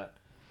with that.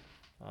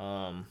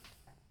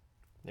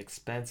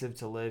 Expensive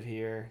to live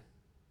here.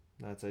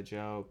 That's a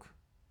joke.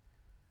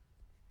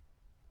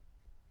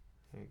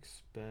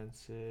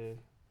 Expensive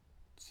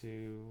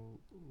to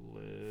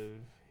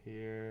live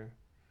here.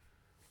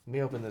 Let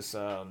me open this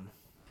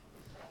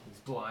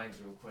these blinds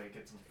real quick.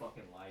 Get some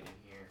fucking light in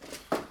here.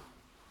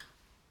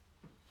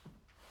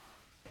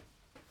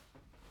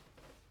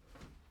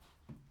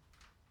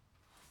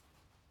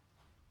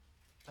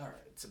 Alright,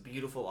 it's a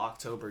beautiful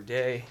October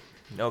day.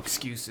 No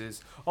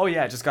excuses. Oh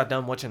yeah, I just got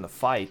done watching the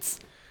fights.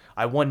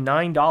 I won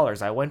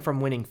 $9. I went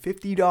from winning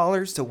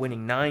 $50 to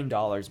winning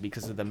 $9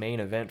 because of the main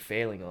event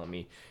failing on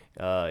me.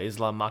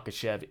 Islam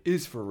Makhachev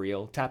is for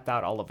real. Tapped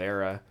out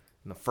Oliveira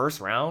in the first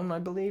round, I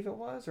believe it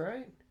was,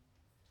 right?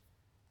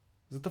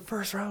 Was it the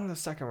first round or the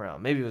second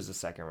round? Maybe it was the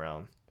second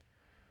round.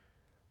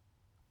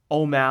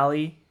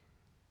 O'Malley.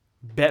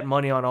 Bet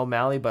money on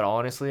O'Malley, but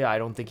honestly, I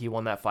don't think he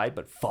won that fight,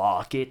 but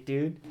fuck it,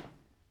 dude.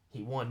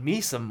 He won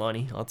me some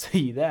money, I'll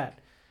tell you that.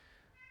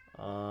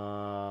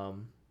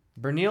 Bernil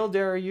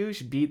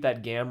Dariush beat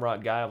that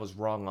Gamrot guy. I was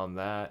wrong on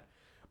that.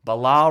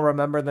 Bilal,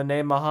 remember the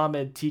name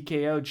Muhammad,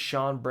 TKO'd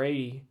Sean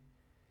Brady.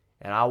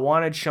 And I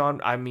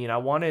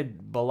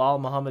wanted Bilal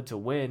Muhammad to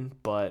win,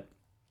 but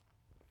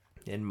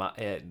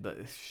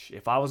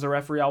if I was a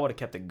referee, I would have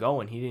kept it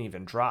going. He didn't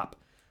even drop.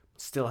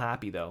 Still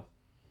happy, though.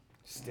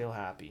 Still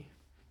happy.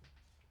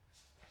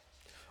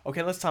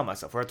 Okay, let's time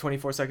myself. We're at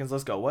 24 seconds.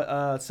 Let's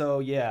go. So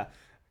yeah,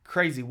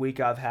 crazy week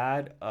I've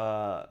had.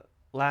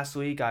 Last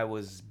week I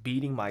was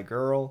beating my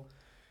girl.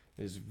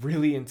 It was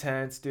really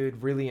intense,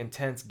 dude. Really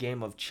intense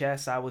game of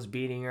chess I was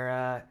beating her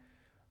at.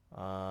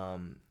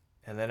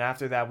 And then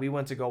after that, we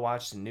went to go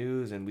watch the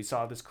news, and we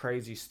saw this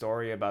crazy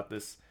story about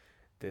this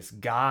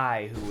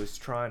guy who was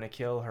trying to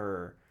kill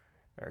her,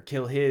 or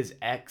kill his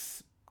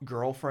ex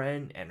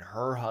girlfriend and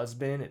her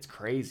husband. It's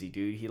crazy,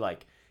 dude. He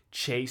like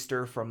chased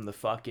her from the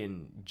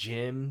fucking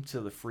gym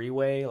to the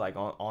freeway, like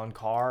on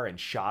car, and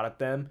shot at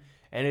them.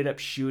 Ended up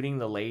shooting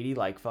the lady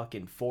like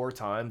fucking 4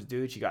 times,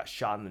 dude. She got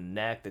shot in the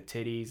neck, the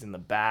titties, and the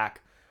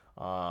back.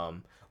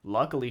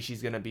 Luckily,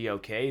 she's gonna be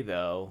okay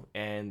though,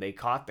 and they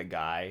caught the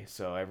guy,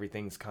 so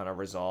everything's kind of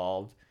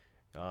resolved.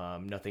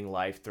 Nothing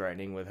life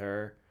threatening with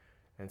her.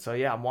 And so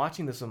yeah, I'm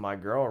watching this with my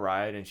girl,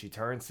 right? And she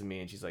turns to me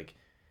and she's like,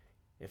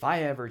 "If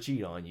I ever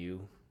cheat on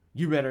you,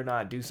 you better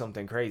not do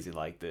something crazy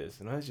like this."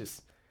 And I was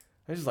just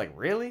like,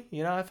 really?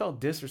 You know, I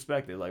felt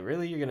disrespected. Like,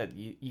 really? You're gonna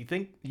you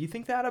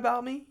think that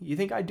about me? You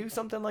think I do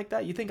something like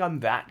that? You think I'm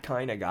that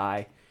kind of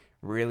guy?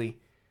 Really?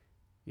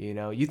 You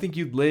know, you think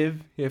you'd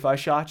live if I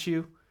shot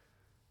you?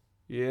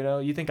 You know,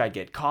 you think I'd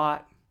get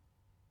caught?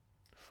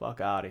 Fuck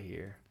out of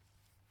here.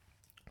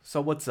 So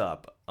what's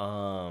up?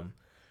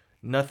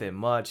 Nothing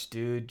much,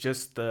 dude.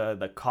 Just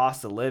the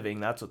cost of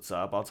living. That's what's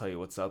up. I'll tell you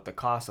what's up. The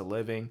cost of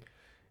living.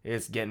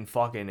 It's getting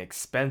fucking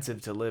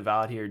expensive to live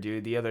out here,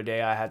 dude. The other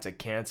day I had to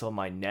cancel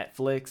my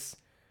Netflix.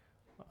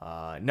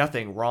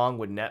 Nothing wrong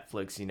with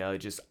Netflix, you know,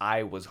 just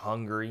I was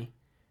hungry.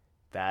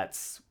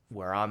 That's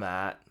where I'm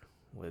at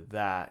with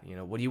that. You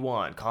know, what do you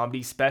want?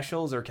 Comedy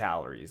specials or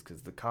calories?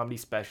 Because the comedy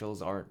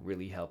specials aren't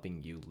really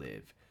helping you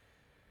live.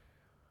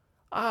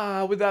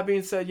 With that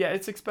being said, yeah,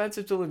 it's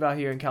expensive to live out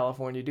here in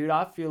California, dude.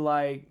 I feel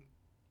like,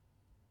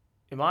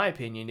 in my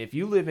opinion, if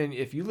you live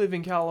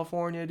in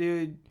California,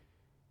 dude,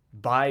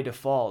 by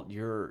default,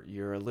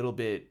 you're a little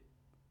bit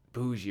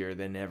bougier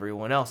than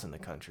everyone else in the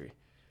country.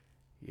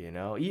 You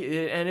know,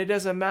 and it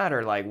doesn't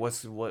matter like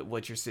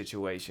what your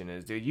situation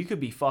is, dude. You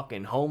could be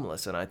fucking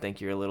homeless, and I think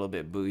you're a little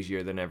bit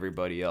bougier than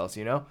everybody else.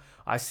 You know,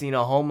 I seen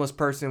a homeless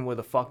person with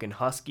a fucking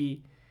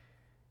husky.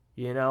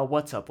 You know,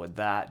 what's up with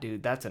that,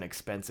 dude? That's an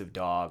expensive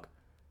dog.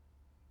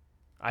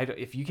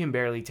 If you can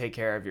barely take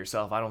care of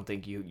yourself, I don't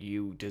think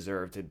you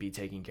deserve to be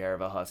taking care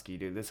of a husky,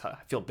 dude. I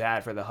feel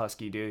bad for the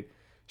husky, dude.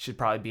 Should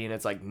probably be in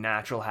its like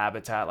natural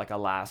habitat, like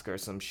Alaska or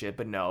some shit.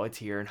 But no, it's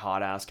here in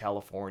hot ass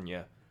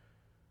California.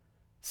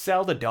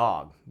 Sell the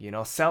dog, you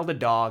know, sell the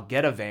dog,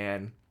 get a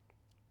van,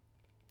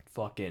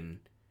 fucking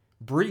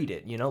breed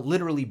it, you know,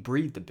 literally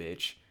breed the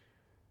bitch.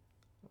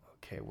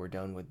 Okay, we're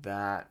done with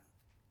that.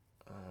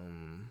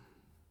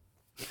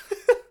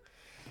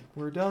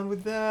 We're done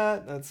with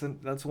that.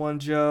 That's one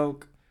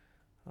joke.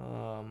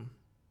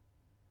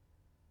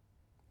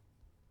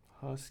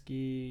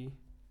 Husky.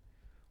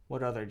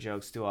 What other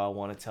jokes do I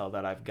want to tell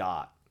that I've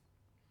got?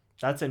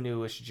 That's a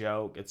newish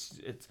joke.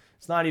 It's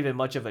not even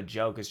much of a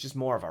joke. It's just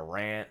more of a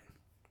rant.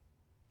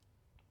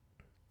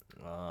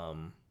 I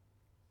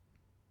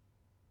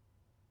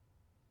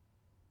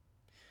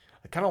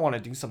kind of want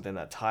to do something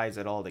that ties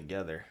it all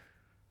together.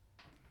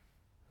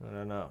 I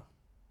don't know.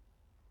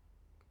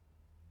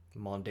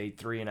 I'm on day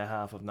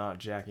 3.5 of not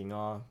jacking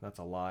off. That's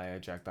a lie. I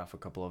jacked off a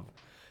couple of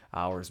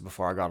hours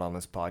before I got on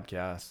this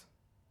podcast.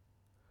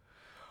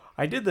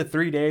 I did the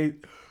 3 day.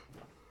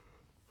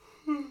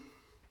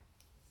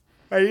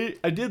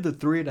 I did the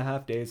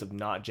 3.5 days of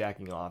not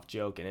jacking off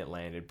joke, and it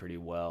landed pretty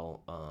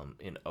well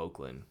in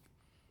Oakland.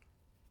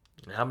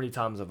 And how many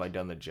times have I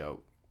done the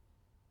joke?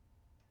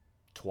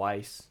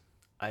 Twice?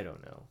 I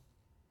don't know.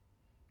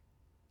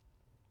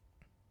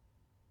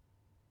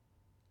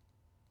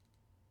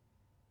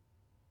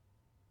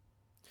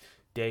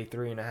 Day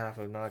 3.5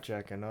 of not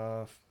jacking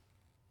off.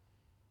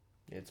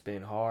 It's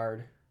been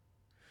hard.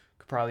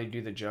 Could probably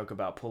do the joke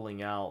about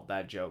pulling out.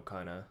 That joke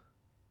kind of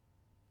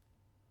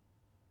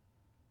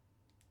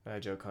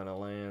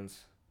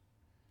lands.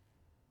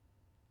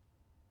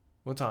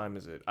 What time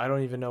is it? I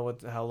don't even know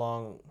how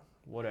long.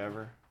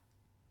 Whatever.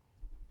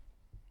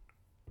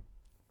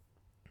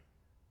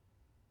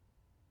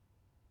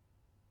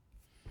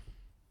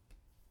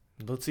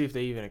 Let's see if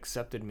they even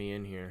accepted me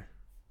in here.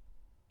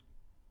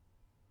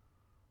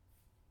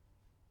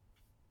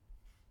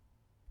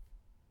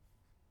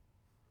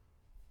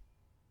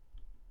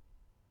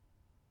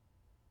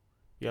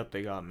 Yep,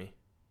 they got me.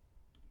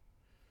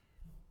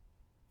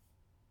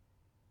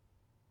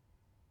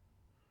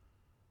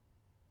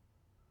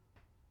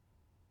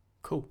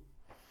 Cool.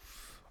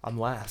 I'm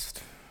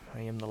last. I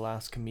am the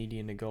last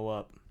comedian to go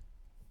up.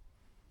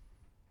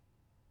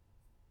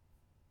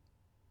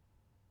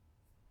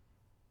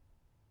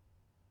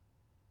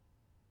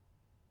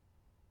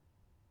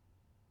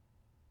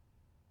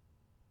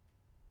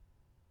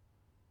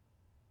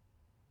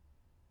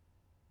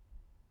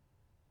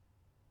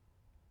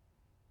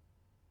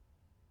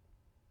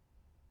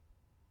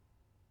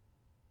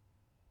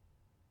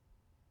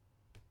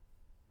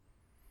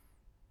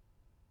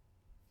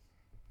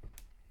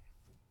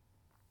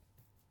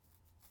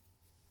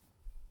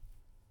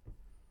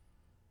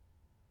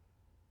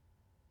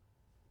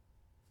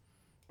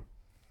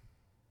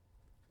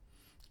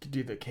 Could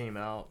do the came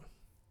out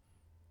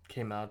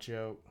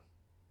joke.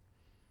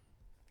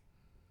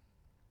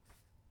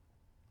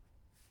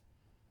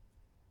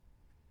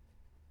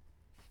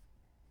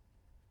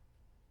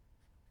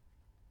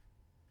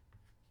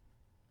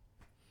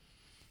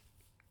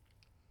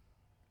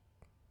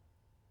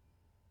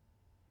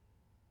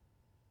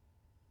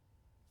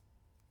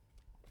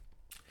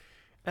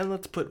 And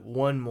let's put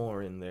one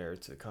more in there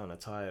to kind of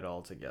tie it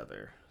all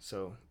together.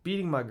 So,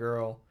 beating my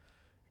girl,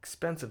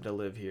 expensive to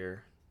live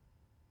here,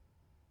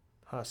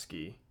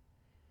 husky,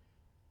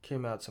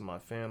 came out to my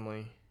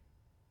family,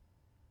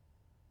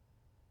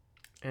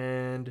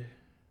 and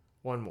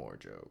one more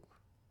joke.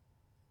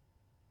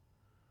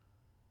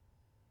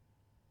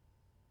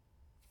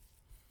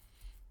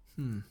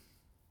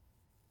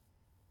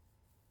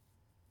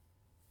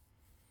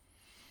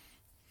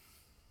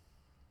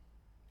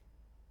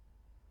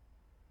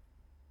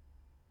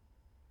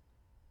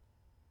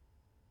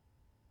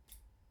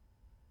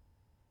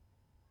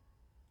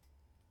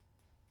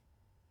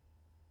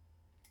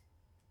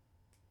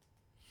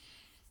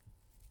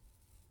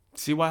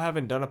 See why I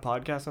haven't done a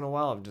podcast in a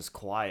while? I'm just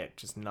quiet,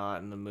 just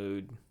not in the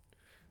mood.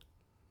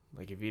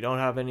 Like, if you don't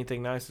have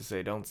anything nice to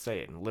say, don't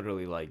say it. And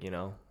literally, like,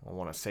 I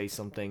want to say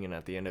something, and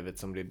at the end of it,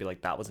 somebody would be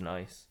like, that was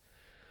nice.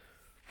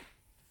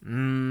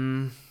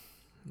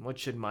 What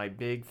should my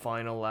big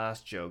final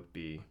last joke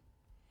be?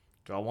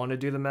 Do I want to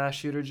do the mass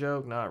shooter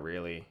joke? Not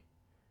really.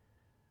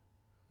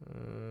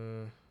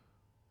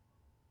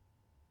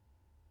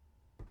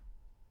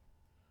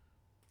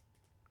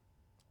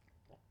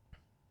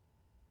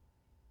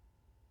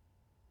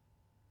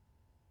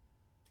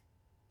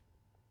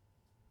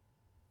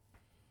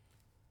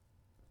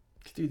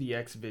 Do the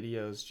X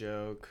videos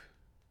joke.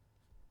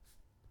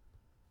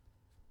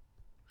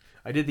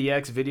 I did the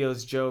X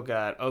videos joke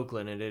at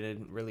Oakland and it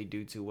didn't really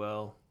do too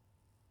well.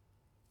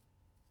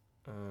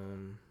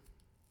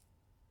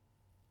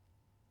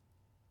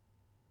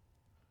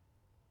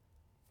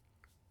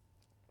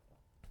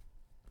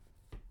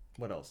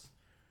 What else?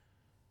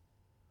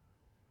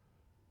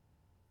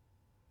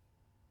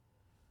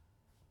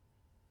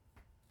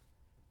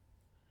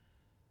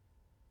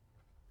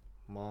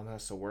 Mom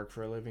has to work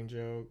for a living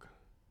joke.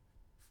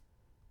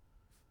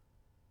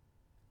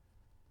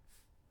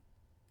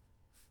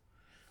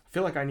 I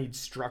feel like I need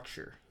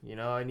structure,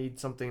 I need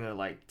something to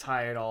like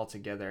tie it all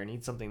together. I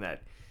need something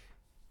that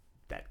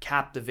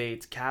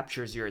captivates,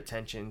 captures your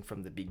attention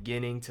from the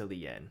beginning till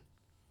the end.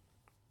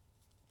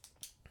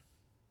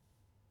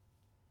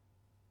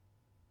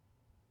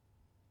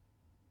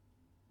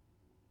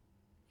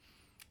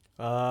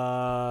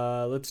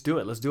 Let's do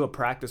it. Let's do a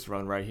practice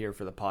run right here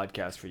for the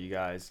podcast for you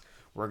guys.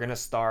 We're gonna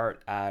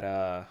start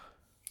at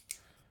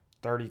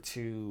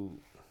 32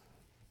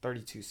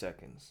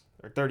 seconds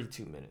or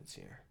 32 minutes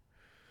here.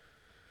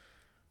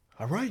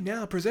 All right,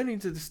 now presenting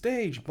to the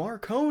stage,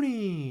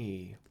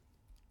 Marconi.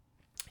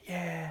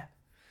 Yeah.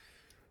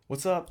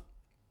 What's up?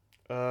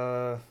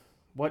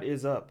 What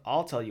is up?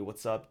 I'll tell you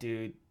what's up,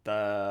 dude.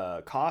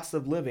 The cost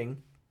of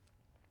living.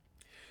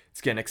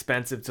 It's getting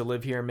expensive to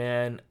live here,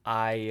 man.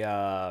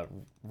 I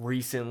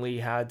recently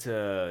had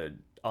to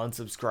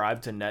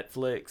unsubscribe to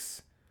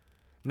Netflix.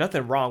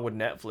 Nothing wrong with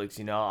Netflix,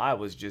 I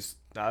was just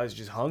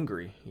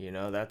hungry,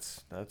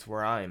 That's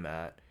where I'm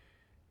at.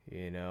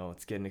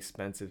 It's getting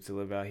expensive to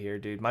live out here,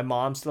 dude. My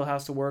mom still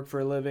has to work for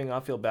a living. I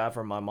feel bad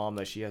for my mom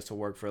that she has to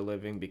work for a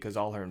living because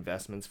all her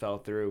investments fell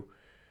through.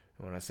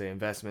 And when I say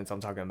investments, I'm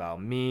talking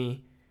about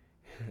me.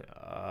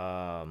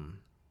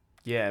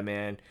 Yeah,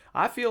 man.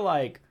 I feel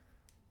like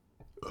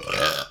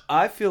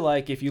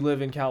if you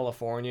live in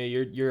California,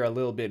 you're a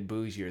little bit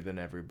bougier than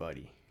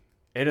everybody.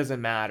 It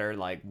doesn't matter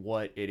like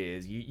what it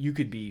is. You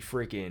could be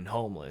freaking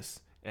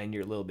homeless and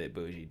you're a little bit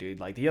bougie, dude.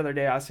 Like the other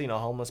day, I seen a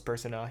homeless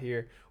person out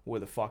here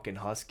with a fucking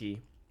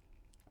husky.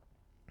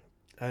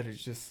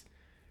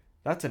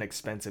 That's an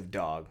expensive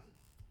dog.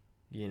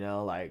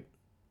 Like,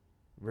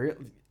 really,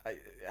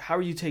 how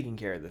are you taking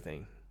care of the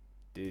thing,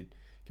 dude?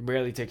 You can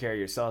barely take care of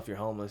yourself. You're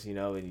homeless,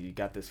 and you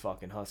got this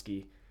fucking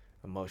husky,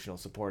 emotional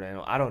support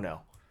animal. I don't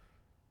know.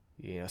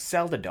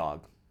 Sell the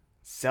dog.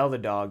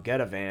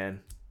 Get a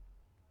van.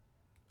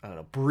 I don't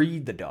know.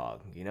 Breed the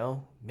dog.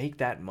 Make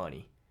that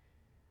money.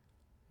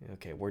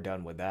 Okay, we're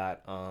done with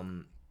that.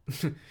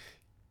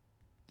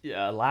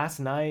 Yeah, last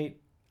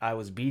night I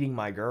was beating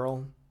my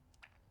girl.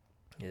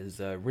 It was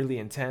a really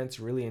intense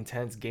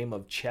game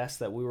of chess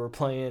that we were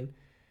playing.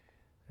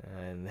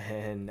 And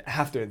then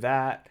after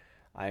that,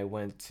 I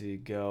went to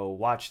go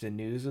watch the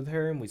news with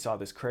her, and we saw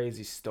this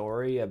crazy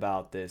story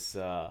about this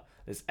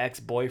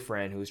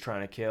ex-boyfriend who was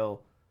trying to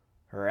kill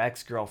her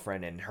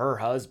ex-girlfriend and her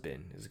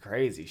husband. It was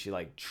crazy. She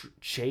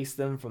chased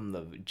them from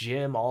the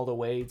gym all the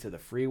way to the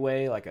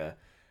freeway like a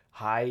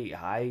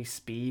high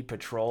speed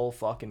patrol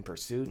fucking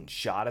pursuit and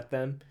shot at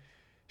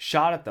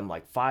them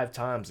like 5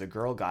 times. The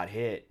girl got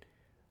hit,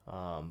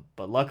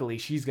 but luckily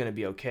she's gonna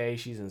be okay.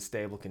 She's in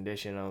stable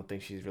condition. I don't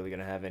think she's really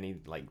gonna have any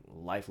like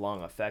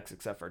lifelong effects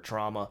except for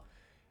trauma,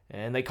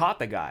 and they caught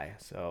the guy,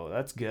 so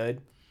that's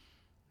good.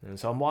 And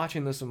so I'm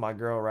watching this with my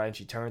girl, right, and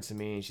she turns to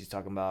me and she's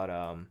talking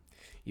about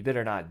you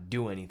better not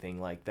do anything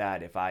like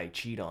that if I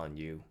cheat on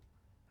you.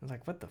 I was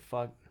like, what the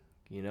fuck?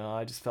 You know,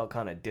 I just felt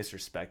kind of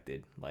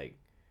disrespected. Like,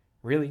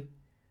 really?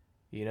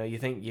 You know, you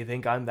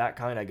think I'm that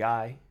kind of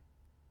guy?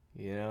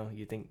 You know,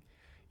 you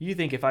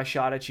think if I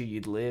shot at you,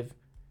 you'd live?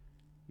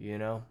 You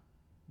know,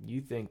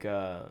 you think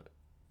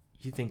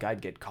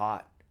I'd get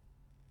caught?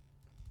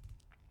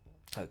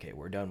 Okay,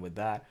 we're done with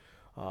that.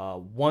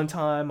 One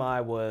time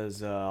I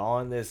was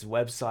on this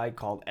website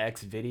called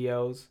X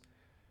Videos,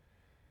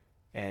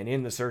 and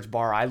in the search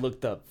bar I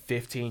looked up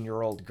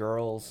 15-year-old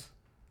girls.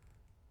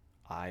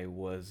 I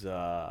was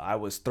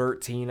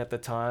 13 at the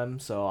time,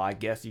 so I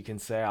guess you can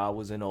say I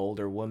was an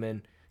older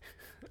woman.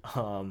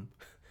 um,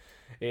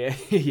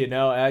 you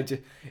know,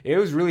 it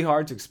was really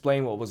hard to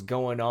explain what was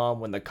going on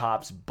when the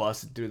cops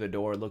busted through the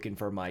door looking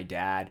for my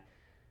dad.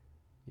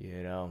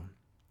 You know,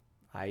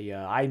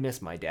 I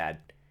miss my dad.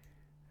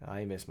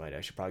 I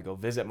should probably go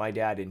visit my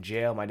dad in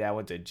jail. My dad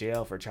went to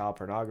jail for child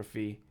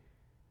pornography.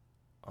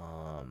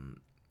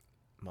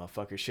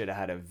 Motherfucker should have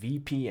had a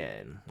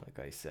VPN,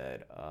 like I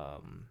said.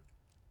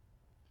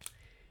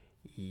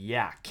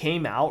 Yeah,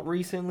 came out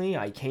recently.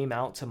 I came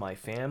out to my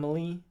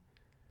family.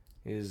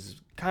 Is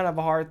kind of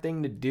a hard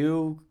thing to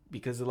do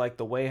because of like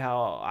the way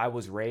how I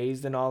was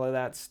raised and all of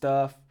that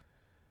stuff.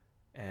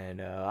 And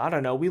I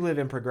don't know, we live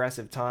in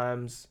progressive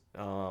times.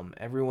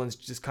 Everyone's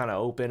just kind of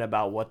open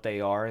about what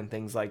they are and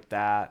things like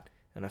that.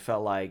 And I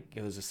felt like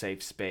it was a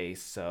safe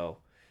space. So,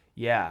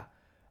 yeah,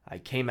 I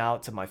came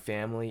out to my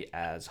family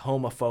as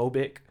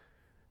homophobic.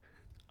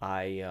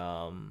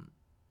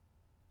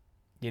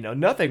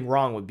 Nothing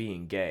wrong with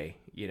being gay,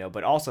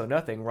 but also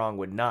nothing wrong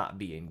with not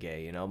being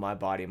gay. My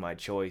body, my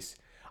choice.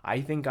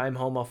 I think I'm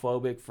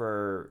homophobic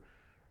for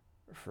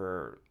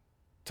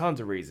tons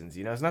of reasons.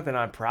 It's nothing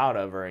I'm proud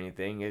of or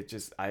anything. It's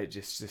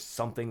just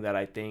something that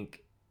I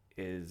think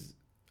is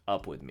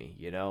up with me.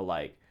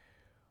 Like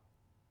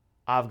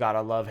I've got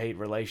a love-hate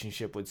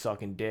relationship with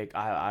sucking dick.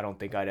 I don't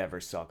think I'd ever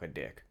suck a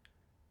dick.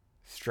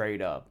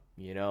 Straight up.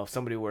 If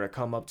somebody were to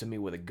come up to me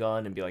with a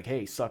gun and be like,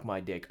 hey, suck my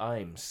dick,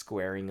 I'm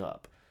squaring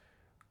up.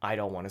 I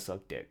don't want to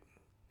suck dick.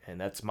 And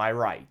that's my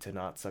right to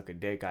not suck a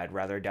dick. I'd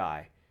rather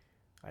die.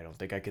 I don't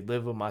think I could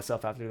live with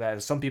myself after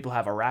that. Some people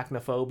have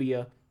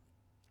arachnophobia.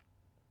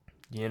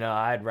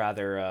 I'd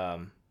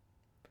rather,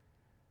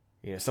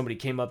 somebody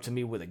came up to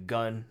me with a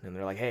gun and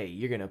they're like, hey,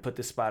 you're going to put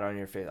this spider on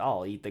your face.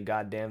 I'll eat the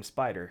goddamn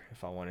spider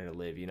if I wanted to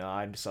live.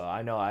 So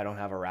I know I don't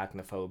have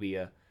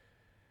arachnophobia.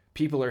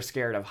 People are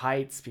scared of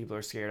heights.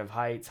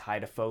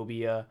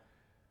 Heightophobia.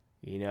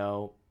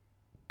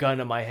 Gun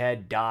to my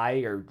head,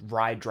 die, or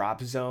ride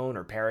drop zone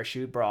or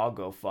parachute, bro, I'll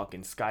go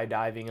fucking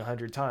skydiving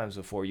 100 times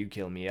before you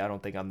kill me. I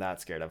don't think I'm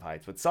that scared of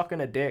heights. But sucking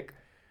a dick,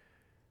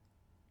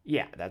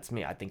 yeah, that's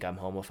me. I think I'm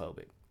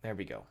homophobic. There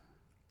we go.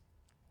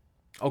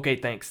 Okay,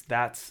 thanks.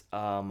 That's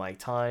my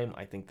time.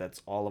 I think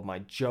that's all of my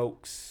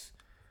jokes.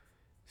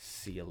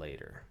 See you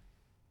later.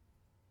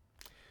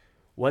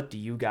 What do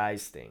you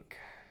guys think?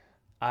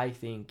 I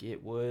think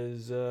it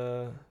was...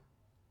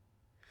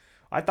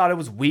 I thought it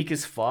was weak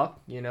as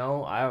fuck,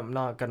 I'm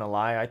not gonna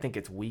lie. I think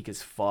it's weak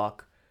as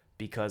fuck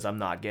because I'm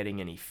not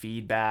getting any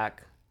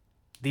feedback.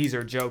 These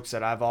are jokes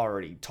that I've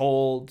already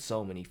told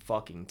so many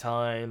fucking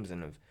times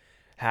and have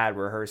had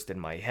rehearsed in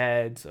my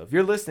head. So if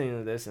you're listening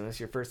to this and this is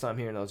your first time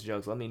hearing those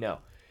jokes, let me know.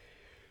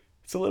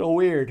 It's a little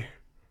weird.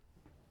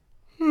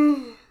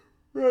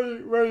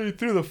 Right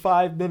through the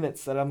 5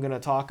 minutes that I'm gonna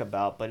talk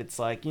about, but it's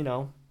like,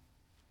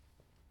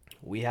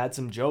 we had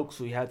some jokes,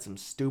 we had some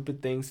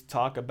stupid things to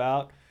talk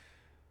about.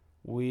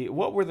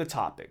 What were the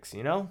topics,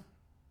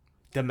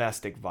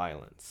 Domestic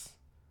violence,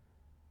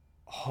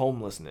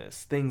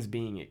 homelessness, things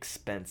being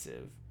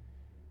expensive,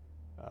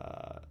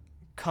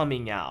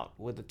 coming out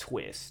with a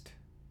twist,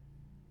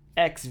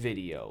 X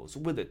videos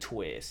with a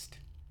twist,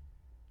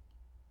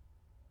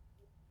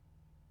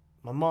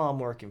 my mom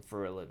working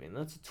for a living,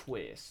 that's a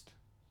twist.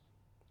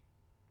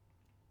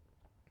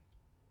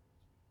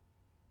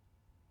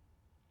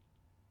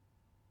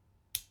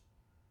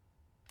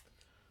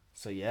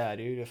 So yeah,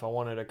 dude, if I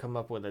wanted to come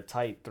up with a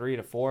tight 3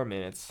 to 4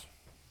 minutes,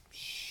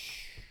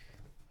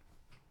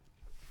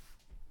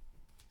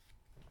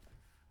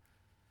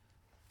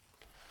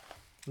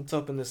 let's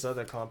open this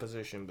other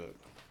composition book.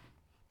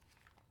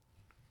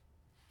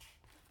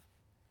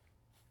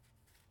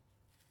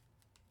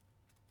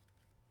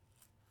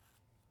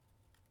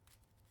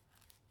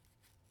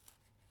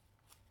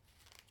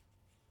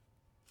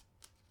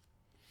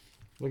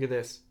 Look at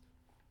this.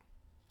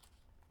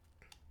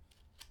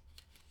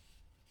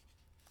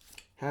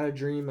 Had a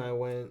dream I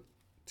went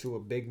to a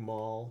big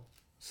mall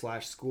 /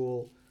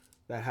 school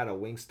that had a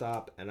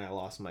Wingstop and I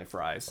lost my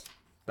fries.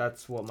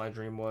 That's what my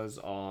dream was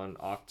on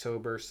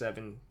October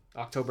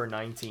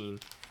 19,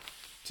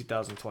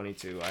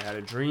 2022. I had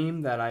a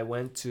dream that I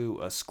went to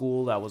a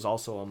school that was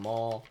also a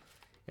mall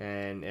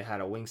and it had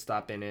a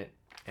Wingstop in it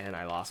and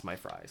I lost my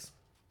fries.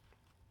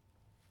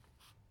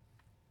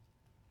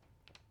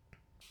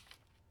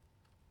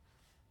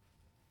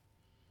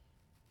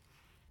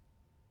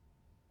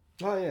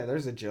 Oh yeah,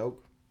 there's a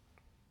joke.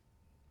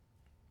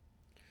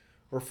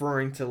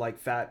 referring to like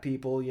fat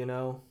people,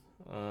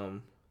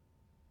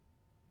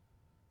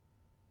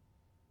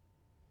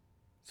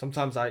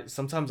 sometimes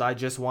I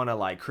just want to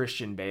like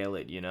Christian Bale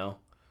it,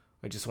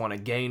 I just want to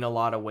gain a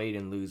lot of weight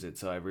and lose it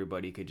so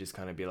everybody could just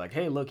kind of be like,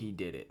 "Hey, look, he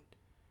did it."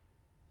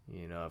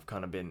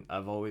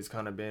 I've always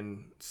kind of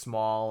been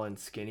small and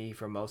skinny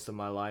for most of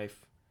my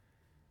life.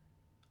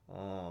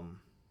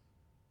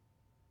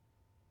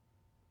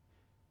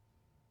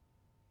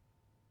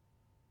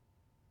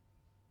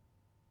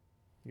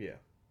 Yeah.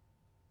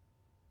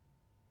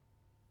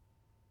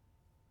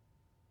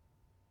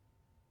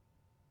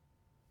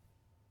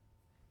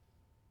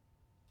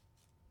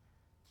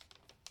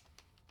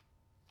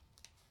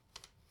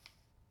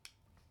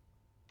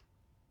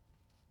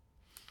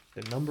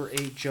 The number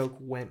 8 joke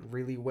went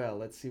really well.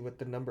 Let's see what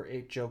the number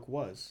 8 joke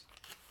was.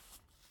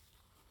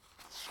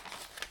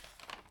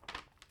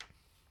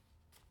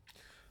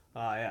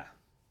 Yeah.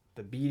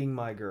 The beating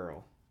my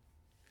girl.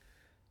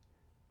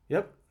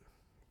 Yep.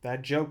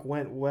 That joke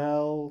went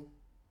well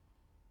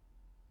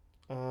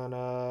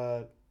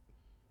on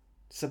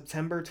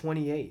September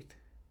 28th.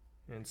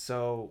 And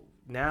so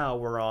now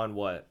we're on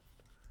what?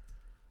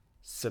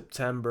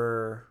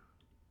 We're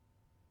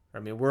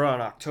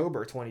on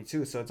October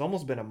 22, so it's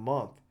almost been a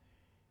month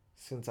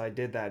since I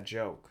did that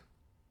joke.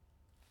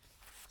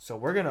 So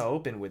we're going to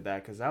open with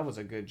that because that was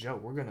a good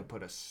joke. We're going to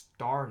put a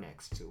star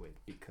next to it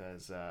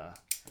because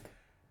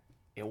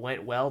it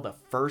went well the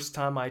first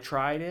time I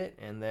tried it,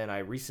 and then I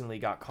recently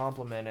got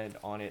complimented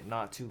on it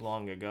not too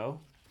long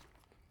ago.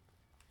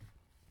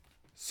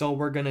 So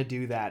we're going to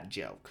do that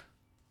joke.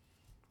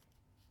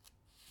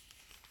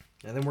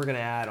 And then we're going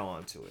to add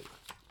on to it.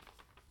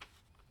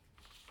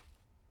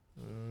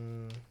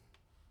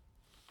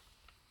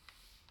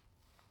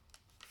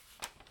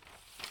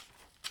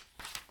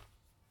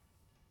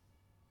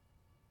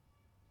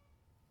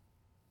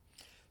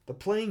 The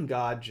playing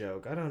God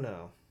joke, I don't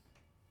know.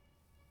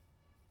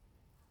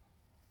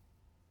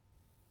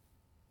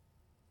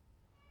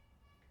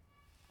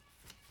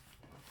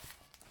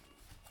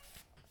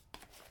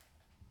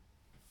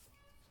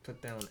 Put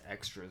down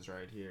extras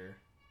right here.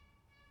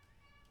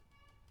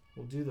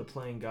 We'll do the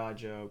playing God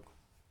joke.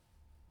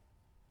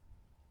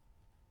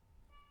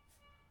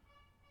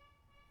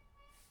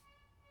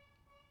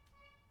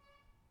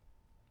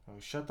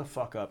 Oh, shut the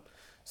fuck up.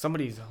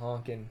 Somebody's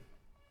honking.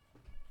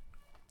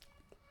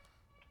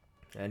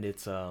 And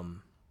it's, what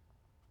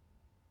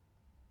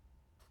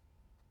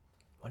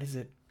is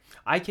it?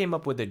 I came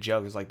up with a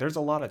joke. It's like, there's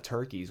a lot of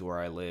turkeys where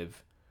I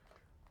live.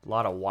 A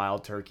lot of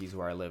wild turkeys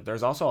where I live.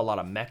 There's also a lot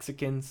of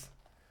Mexicans.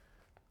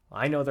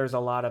 I know there's a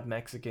lot of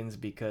Mexicans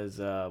because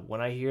when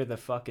I hear the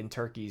fucking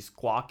turkeys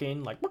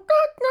quacking, like,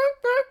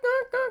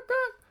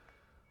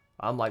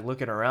 I'm like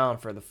looking around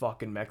for the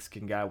fucking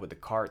Mexican guy with the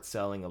cart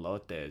selling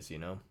elotes,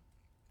 I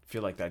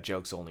feel like that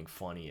joke's only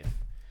funny if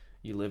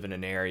you live in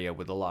an area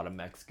with a lot of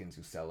Mexicans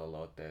who sell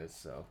elotes,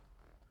 so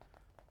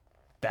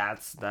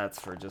that's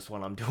for just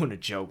when I'm doing a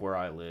joke where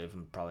I live.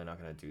 I'm probably not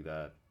gonna do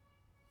that.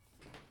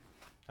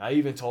 I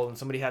even told him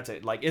somebody had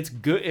to, like, it's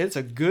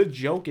a good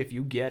joke if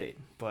you get it,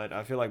 but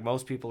I feel like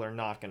most people are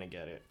not gonna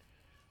get it.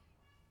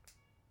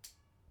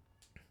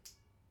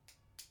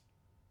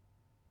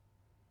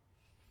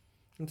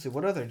 Let's see,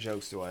 what other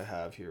jokes do I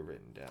have here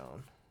written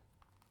down?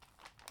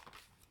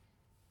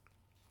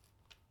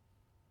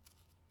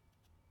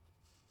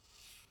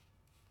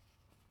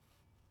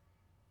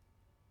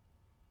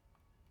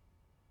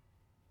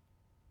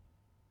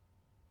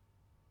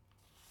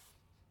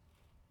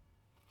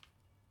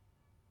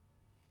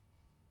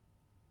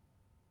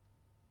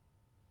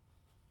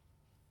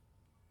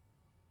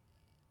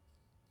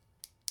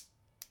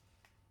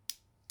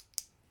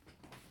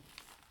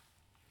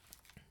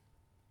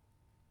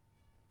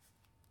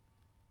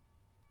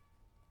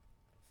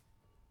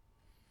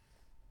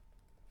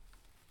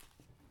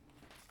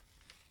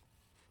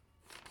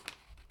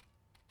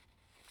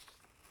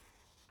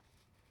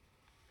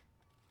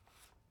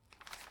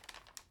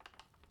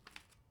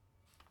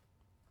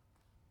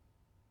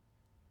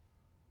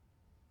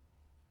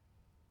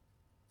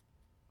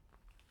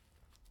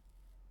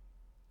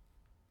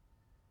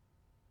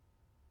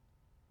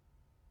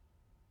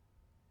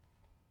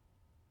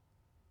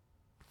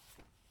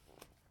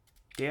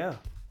 Yeah.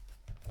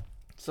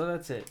 So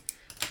that's it.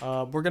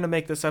 We're going to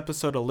make this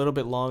episode a little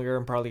bit longer.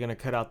 I'm probably going to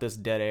cut out this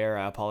dead air.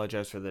 I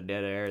apologize for the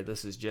dead air.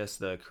 This is just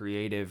the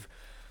creative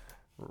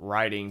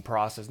writing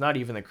process. Not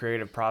even the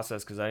creative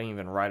process because I didn't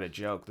even write a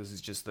joke. This is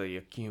just the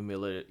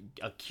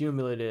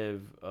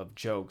accumulative of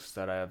jokes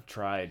that I have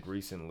tried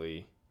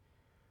recently.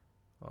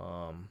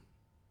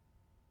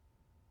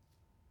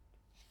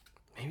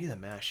 Maybe the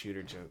mass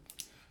shooter joke.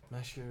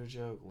 Mass shooter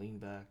joke, lean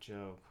back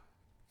joke.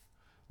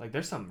 Like,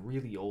 there's some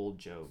really old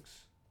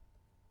jokes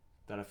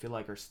that I feel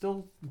like are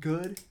still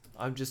good.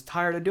 I'm just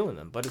tired of doing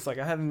them. But it's like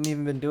I haven't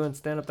even been doing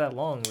stand-up that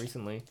long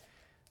recently.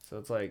 So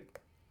it's like,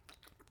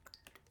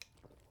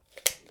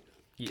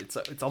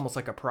 it's almost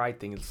like a pride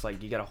thing. It's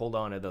like you got to hold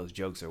on to those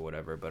jokes or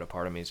whatever. But a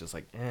part of me is just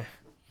like, eh.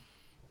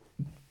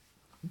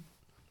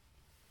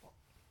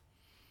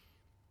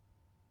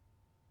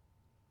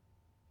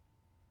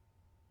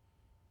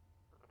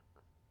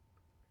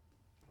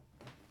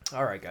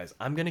 All right, guys,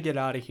 I'm going to get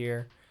out of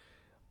here.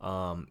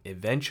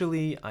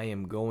 Eventually, I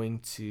am going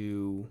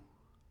to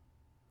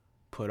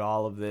put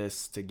all of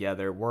this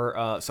together.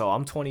 So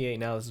I'm 28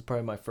 now. This is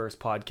probably my first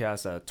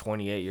podcast at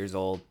 28 years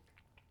old.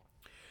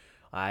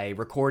 I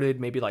recorded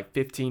maybe like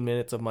 15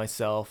 minutes of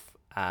myself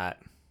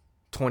at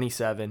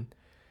 27,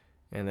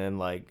 and then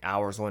like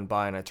hours went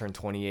by and I turned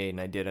 28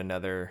 and I did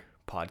another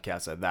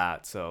podcast at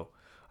that. So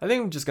I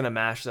think I'm just going to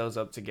mash those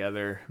up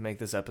together, make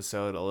this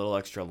episode a little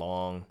extra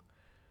long,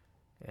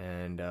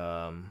 and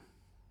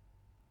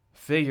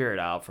figure it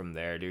out from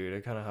there, dude.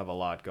 I kind of have a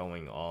lot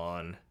going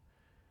on.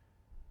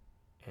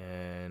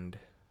 And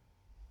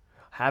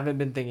haven't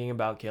been thinking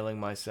about killing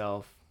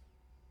myself,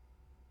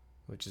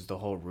 which is the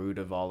whole root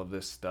of all of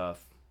this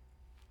stuff,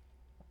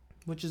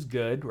 which is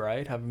good,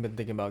 right? Haven't been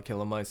thinking about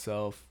killing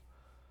myself.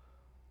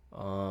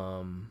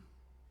 I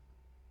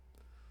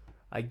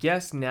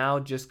guess now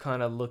just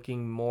kind of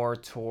looking more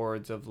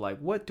towards of like,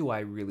 what do I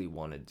really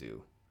want to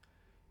do?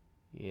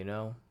 You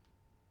know,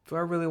 do I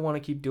really want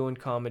to keep doing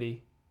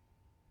comedy?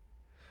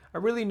 I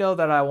really know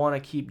that I want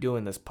to keep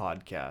doing this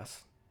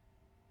podcast.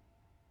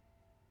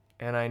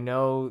 And I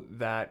know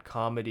that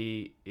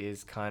comedy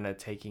is kind of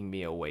taking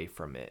me away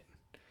from it.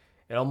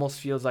 It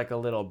almost feels like a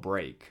little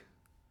break.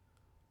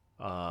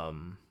 But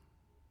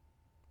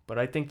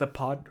I think the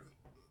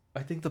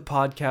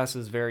podcast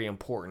is very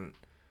important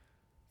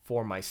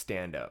for my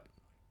stand-up.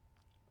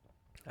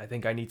 I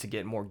think I need to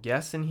get more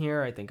guests in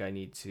here. I think I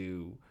need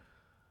to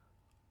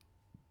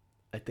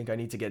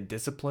get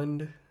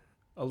disciplined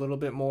a little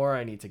bit more.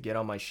 I need to get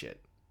on my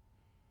shit.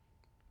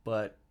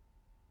 But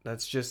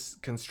that's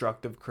just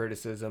constructive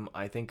criticism.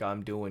 I think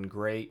I'm doing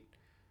great.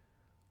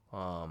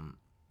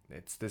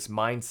 It's this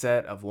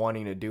mindset of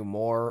wanting to do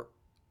more,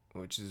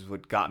 which is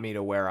what got me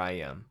to where I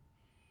am.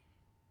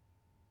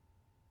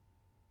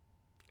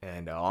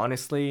 And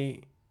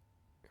honestly,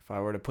 if I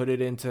were to put it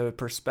into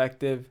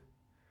perspective,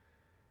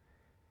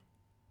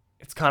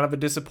 it's kind of a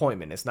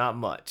disappointment. It's not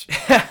much.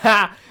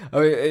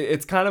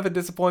 It's kind of a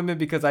disappointment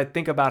because I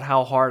think about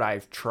how hard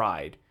I've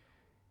tried.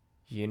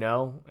 You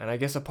know? And I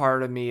guess a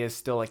part of me is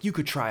still like, you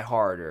could try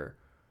harder.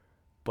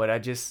 But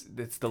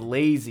it's the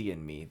lazy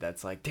in me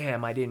that's like,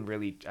 damn, I don't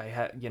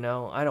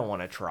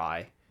want to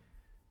try.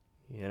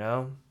 You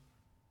know?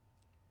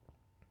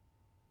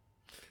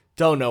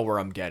 Don't know where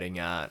I'm getting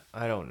at.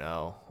 I don't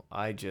know.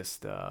 I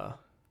just,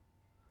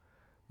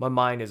 my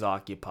mind is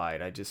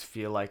occupied. I just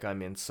feel like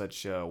I'm in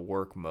such a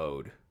work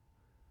mode.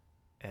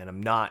 And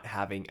I'm not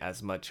having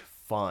as much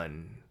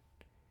fun.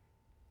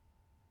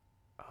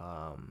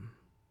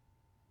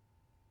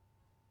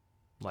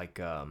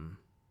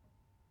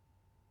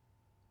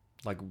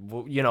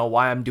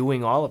 Why I'm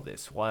doing all of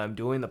this, why I'm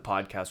doing the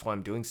podcast, why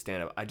I'm doing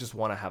stand-up. I just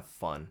want to have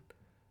fun.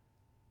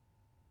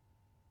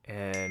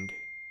 And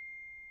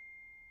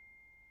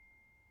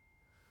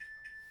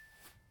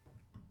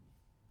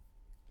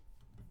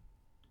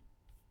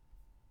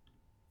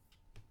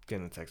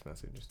getting the text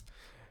messages.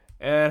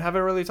 And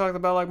haven't really talked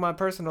about like my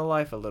personal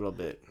life a little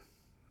bit.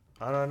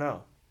 I don't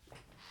know.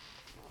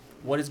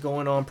 What is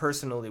going on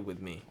personally with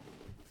me?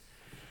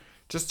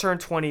 Just turned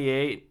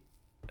 28,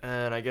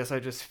 and I guess I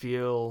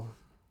feel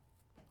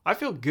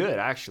good,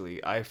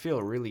 actually. I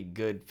feel really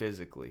good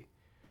physically.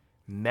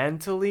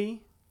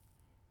 Mentally,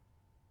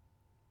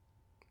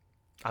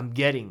 I'm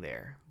getting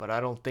there, but I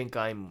don't think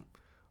I'm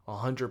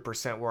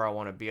 100% where I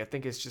want to be. I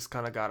think it's just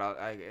kind of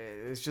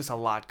it's just a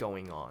lot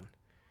going on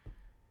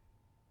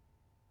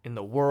in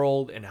the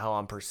world and how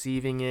I'm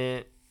perceiving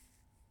it.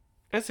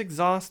 It's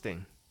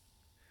exhausting.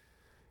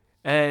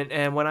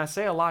 And when I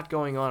say a lot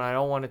going on, I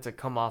don't want it to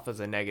come off as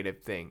a negative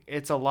thing.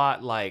 It's a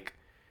lot like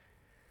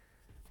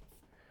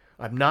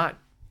I'm not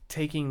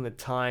taking the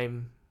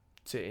time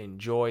to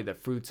enjoy the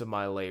fruits of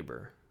my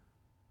labor.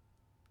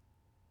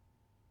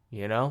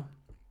 You know?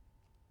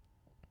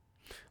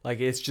 Like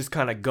it's just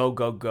kind of go,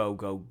 go, go,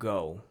 go,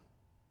 go.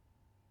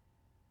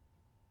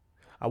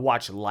 I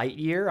watched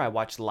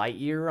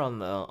Lightyear on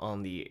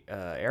the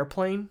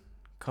airplane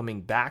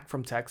coming back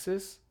from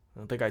Texas. I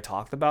don't think I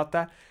talked about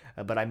that.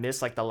 But I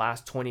missed like the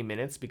last 20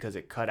 minutes because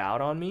it cut out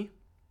on me.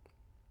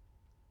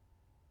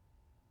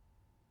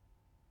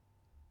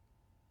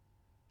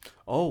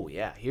 Oh,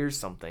 yeah, here's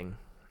something.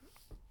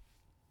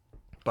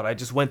 But I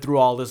just went through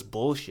all this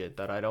bullshit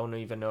that I don't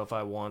even know if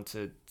I want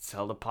to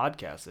tell the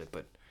podcast it.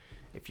 But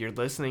if you're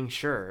listening,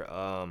 sure.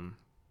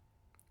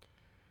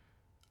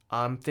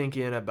 I'm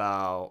thinking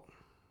about...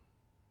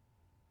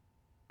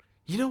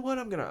 You know what?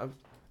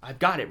 I've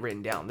got it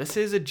written down. This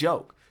is a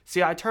joke.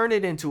 See, I turn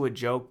it into a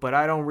joke, but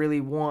I don't really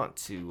want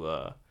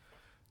to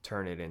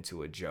turn it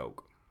into a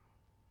joke.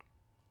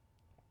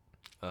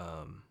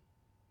 I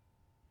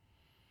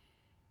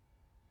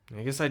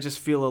guess I just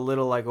feel a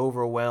little like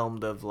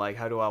overwhelmed of like,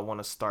 how do I want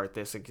to start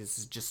this? Like, this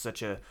is just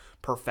such a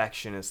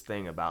perfectionist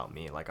thing about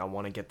me. Like, I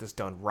want to get this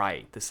done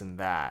right, this and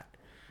that.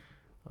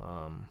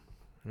 And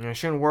I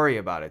shouldn't worry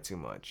about it too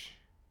much.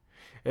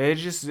 It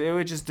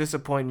would just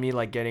disappoint me,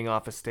 like getting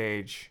off a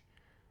stage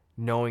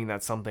knowing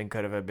that something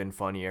could have been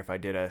funnier if I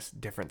did a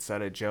different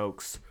set of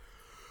jokes.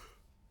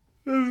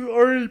 It was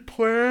already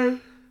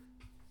planned.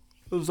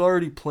 it was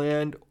already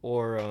planned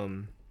or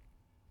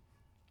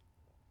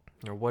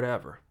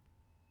whatever.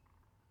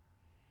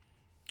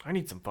 I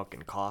need some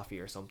fucking coffee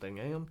or something.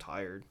 Hey, I'm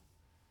tired.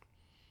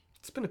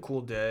 It's been a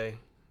cool day.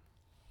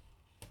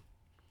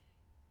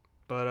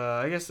 But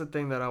I guess the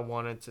thing that I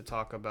wanted to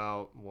talk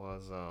about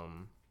was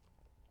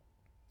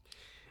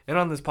and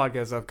on this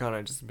podcast I've kind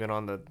of just been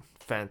on the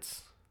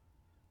fence.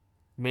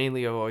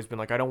 Mainly I've always been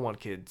like, I don't want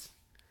kids,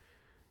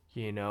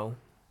 you know?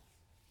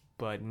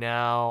 But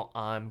now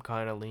I'm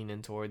kind of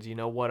leaning towards, you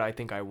know what? I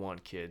think I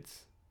want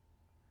kids.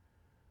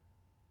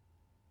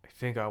 I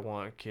think I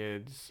want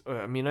kids.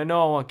 I mean, I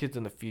know I want kids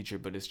in the future,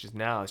 but it's just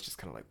now, it's just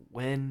kind of like,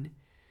 when?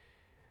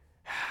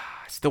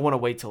 I still want to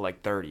wait till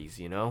like 30s,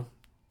 you know?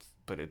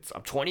 But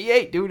I'm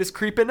 28, dude. It's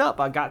creeping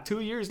up. I got 2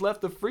 years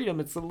left of freedom.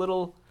 It's a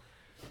little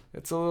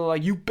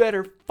like, you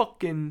better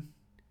fucking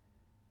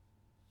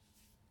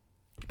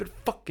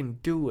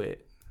do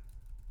it.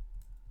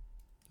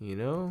 You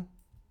know?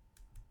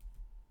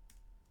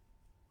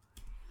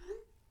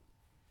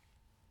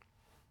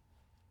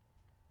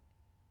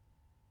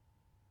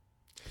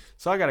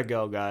 So I gotta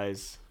go,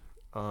 guys.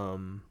 I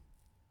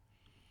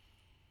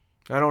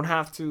don't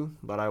have to,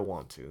 but I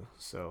want to.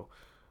 So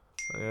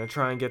I'm gonna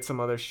try and get some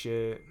other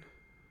shit.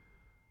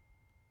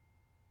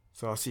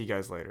 So I'll see you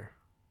guys later.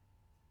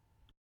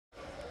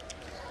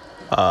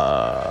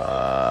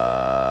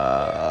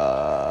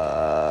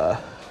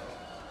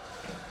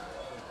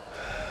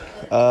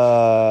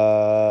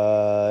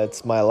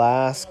 It's my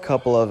last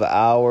couple of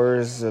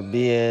hours of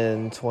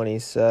being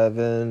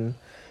 27.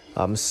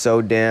 I'm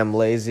so damn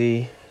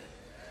lazy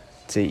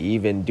to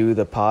even do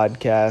the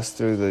podcast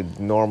through the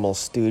normal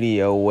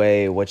studio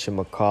way,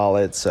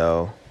 whatchamacallit.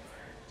 So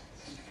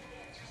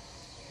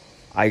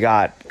I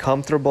got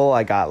comfortable,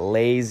 I got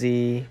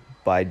lazy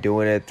by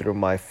doing it through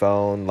my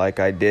phone like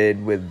I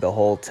did with the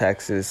whole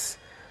Texas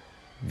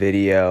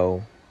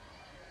video.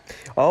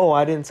 Oh,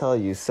 I didn't tell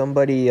you.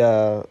 Somebody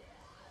was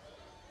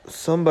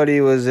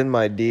in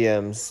my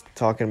DMs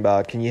talking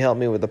about, can you help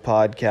me with the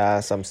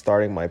podcast? I'm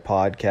starting my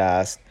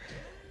podcast.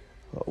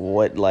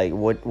 What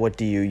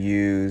do you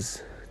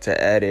use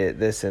to edit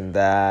this and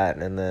that?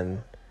 And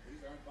then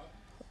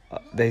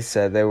they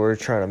said they were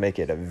trying to make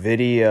it a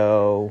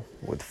video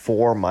with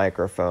 4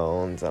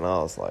 microphones, and I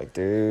was like,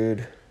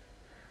 dude,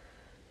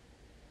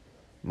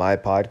 my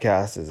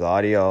podcast is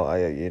audio.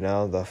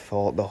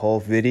 The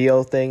whole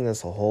video thing,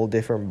 that's a whole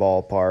different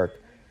ballpark.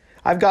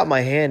 I've got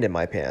my hand in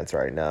my pants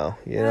right now.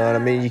 You know what I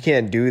mean? You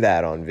can't do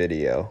that on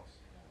video,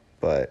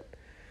 but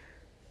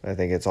I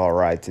think it's all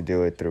right to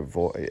do it through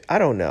voice. I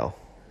don't know.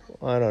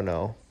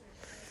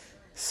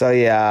 So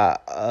yeah,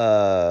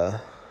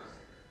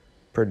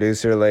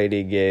 producer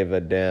lady gave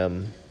a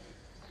damn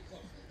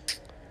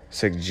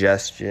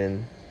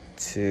suggestion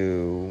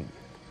to,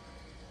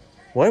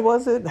 what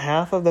was it?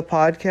 Half of the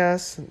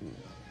podcast,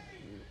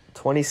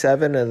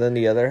 27, and then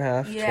the other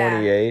half,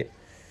 28.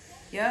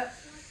 Yep.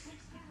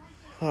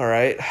 All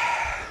right,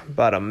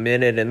 about 1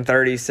 minute and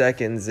 30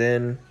 seconds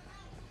in,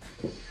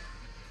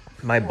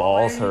 my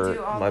balls hurt.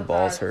 My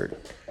balls hurt.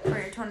 For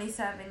your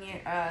 27th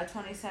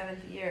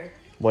year.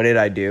 What did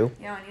I do?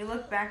 Yeah, when you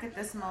look back at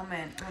this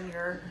moment, when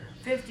you're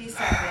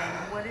 57,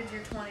 what did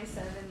your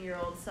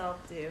 27-year-old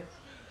self do?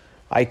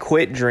 I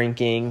quit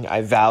drinking.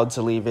 I vowed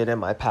to leave it in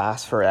my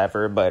past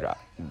forever, but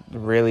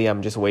really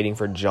I'm just waiting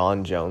for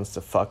John Jones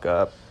to fuck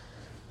up.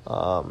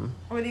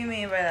 What do you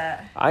mean by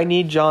that? I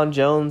need John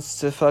Jones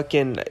to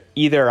fucking,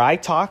 either I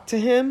talk to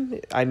him,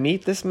 I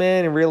meet this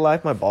man in real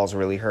life, my balls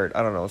really hurt.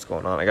 I don't know what's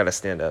going on. I gotta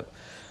stand up.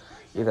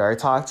 Either I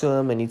talk to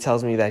him and he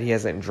tells me that he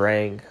hasn't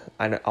drank.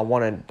 I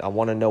want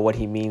to know what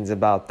he means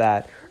about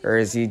that. Or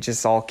is he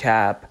just all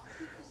cap?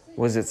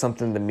 Was it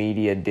something the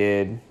media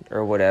did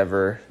or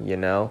whatever, you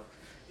know?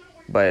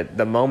 But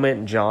the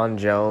moment John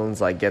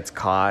Jones gets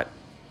caught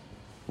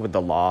with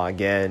the law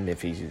again,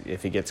 if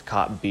he gets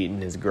caught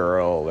beating his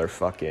girl or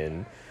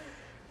fucking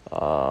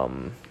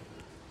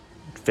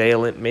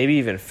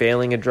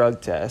failing a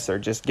drug test or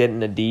just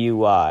getting a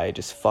DUI,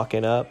 just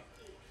fucking up,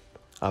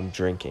 I'm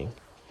drinking.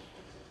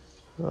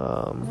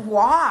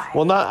 Why?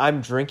 Well,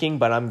 I'm drinking,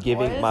 but I'm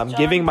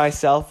giving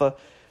myself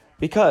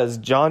because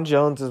John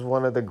Jones is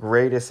one of the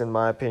greatest, in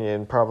my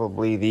opinion,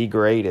 probably the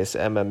greatest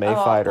MMA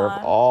fighter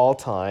of all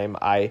time.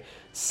 I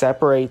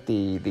separate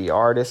the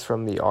artist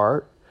from the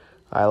art.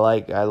 I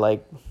like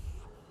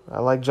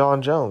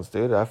John Jones,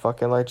 dude. I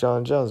fucking like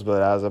John Jones,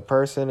 but as a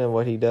person and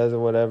what he does or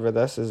whatever,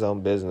 that's his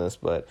own business.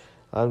 But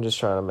I'm just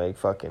trying to make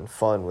fucking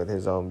fun with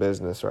his own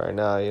business right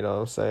now, you know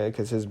what I'm saying?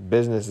 Because his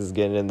business is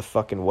getting in the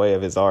fucking way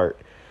of his art.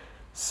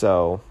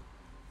 So,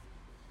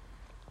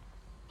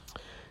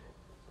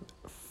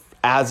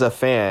 as a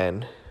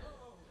fan,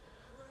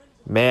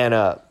 man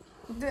up.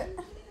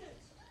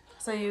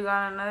 So you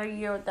got another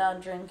year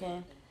without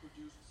drinking.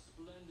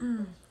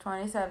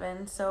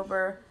 27,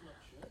 sober,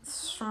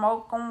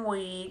 smoking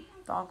weed,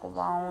 talk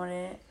about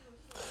it.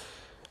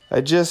 I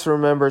just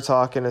remember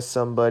talking to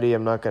somebody,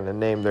 I'm not going to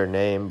name their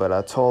name, but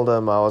I told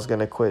them I was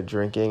going to quit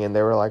drinking, and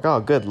they were like, oh,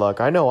 good luck.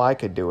 I know I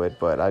could do it,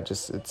 but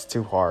it's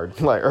too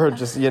hard. Or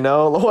just, you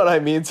know what I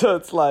mean? So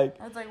it's like,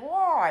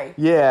 whoa. high.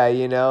 Yeah,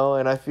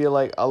 and I feel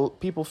like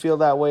people feel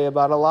that way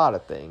about a lot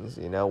of things,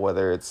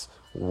 whether it's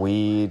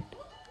weed,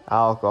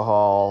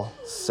 alcohol,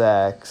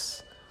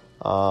 sex,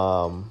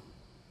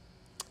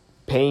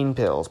 pain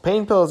pills.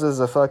 Pain pills is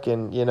a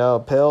fucking,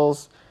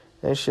 pills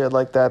and shit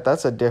like that.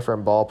 That's a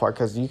different ballpark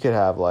because you could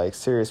have like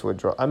serious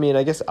withdrawal. I mean,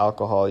 I guess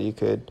alcohol you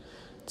could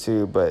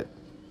too, but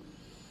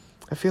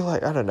I feel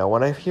like, I don't know,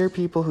 when I hear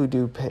people who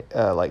do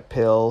like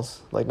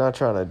pills, like not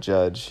trying to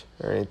judge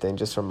or anything,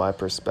 just from my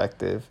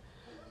perspective,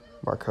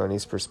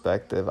 Marconi's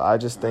perspective, I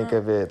just think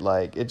of it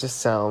like, it just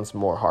sounds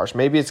more harsh.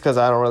 Maybe it's because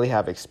I don't really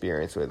have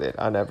experience with it.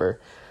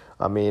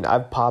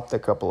 I've popped a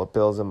couple of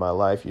pills in my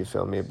life, you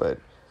feel me, but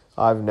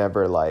I've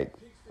never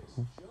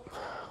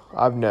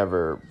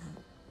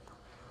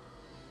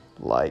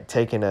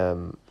taken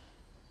them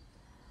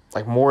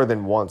like more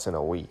than once in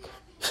a week.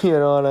 You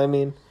know what I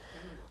mean?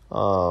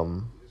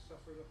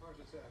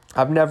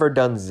 I've never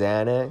done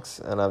Xanax,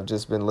 and I've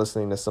just been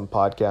listening to some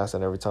podcasts,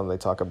 and every time they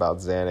talk about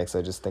Xanax,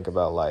 I just think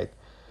about like,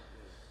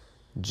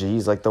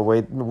 geez, like the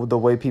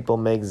way people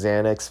make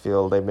Xanax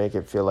feel, they make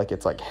it feel like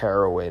it's like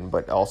heroin,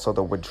 but also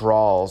the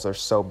withdrawals are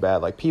so bad.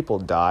 Like people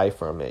die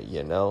from it,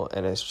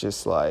 and it's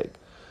just like,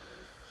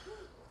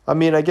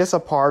 I guess a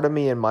part of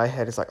me in my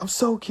head is like, I'm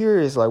so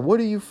curious, like, what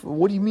do you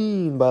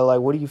mean by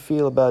like, what do you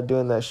feel about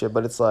doing that shit?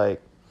 But it's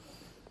like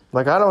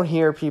I don't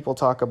hear people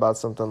talk about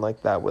something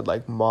like that with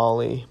like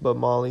Molly, but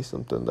Molly's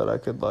something that I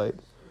could like.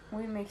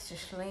 Weed makes you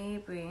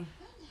sleepy.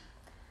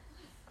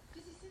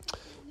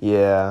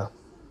 Yeah,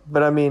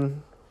 but I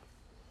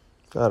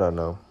don't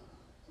know.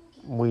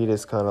 Weed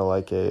is kind of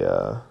like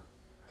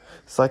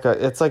it's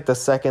like the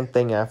second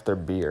thing after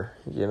beer.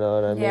 You know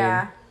what I mean?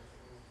 Yeah.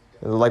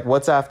 Like,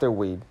 what's after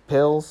weed?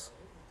 Pills?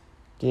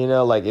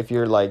 Like if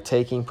you're like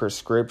taking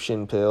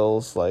prescription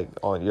pills, you're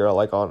on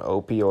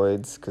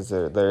opioids, because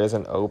there is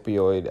an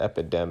opioid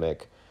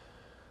epidemic.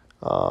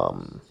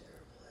 And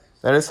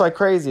it's like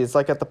crazy. It's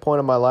like at the point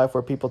of my life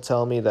where people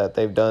tell me that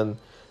they've done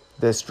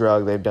this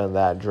drug, they've done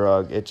that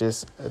drug.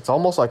 It's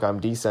almost like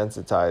I'm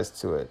desensitized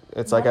to it.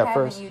 It's like at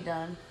first. What haven't you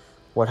done?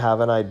 What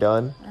haven't I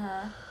done?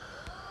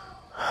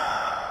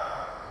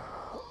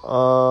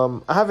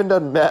 I haven't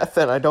done meth,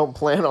 and I don't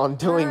plan on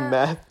doing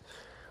meth.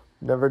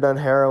 Never done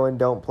heroin,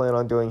 don't plan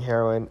on doing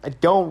heroin. I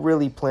don't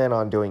really plan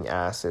on doing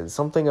acid.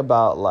 Something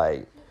about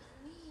like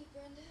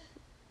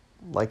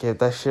if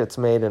that shit's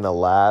made in a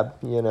lab,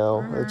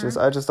 I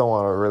just don't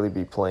want to really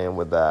be playing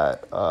with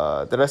that.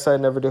 Did I say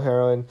I'd never do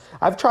heroin?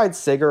 I've tried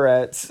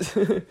cigarettes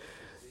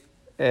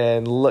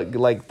and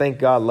thank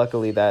God,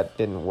 luckily that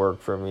didn't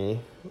work for me.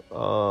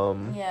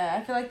 Yeah,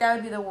 I feel like that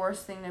would be the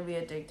worst thing to be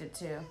addicted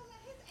to.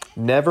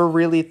 Never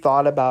really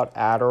thought about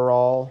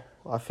Adderall.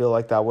 I feel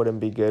like that wouldn't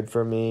be good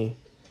for me.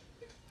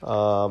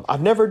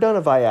 I've never done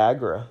a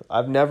Viagra.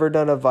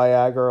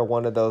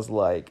 One of those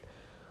like,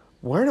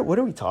 what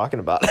are we talking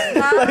about?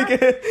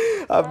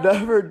 I've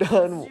never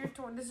done.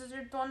 This is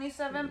your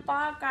 27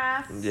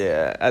 podcast.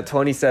 Yeah, at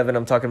 27,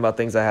 I'm talking about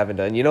things I haven't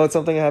done. You know what's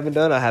something I haven't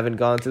done? I haven't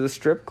gone to the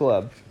strip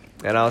club,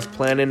 and I was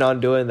planning on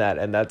doing that,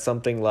 and that's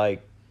something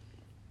like,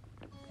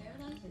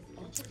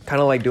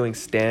 kind of like doing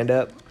stand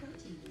up.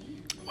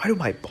 Why do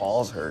my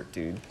balls hurt,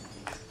 dude?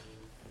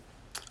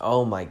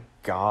 Oh my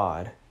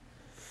God.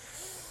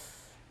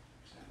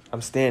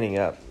 I'm standing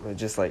up. I'm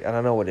just like, I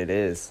don't know what it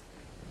is.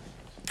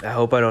 I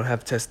hope I don't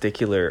have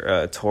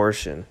testicular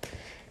torsion.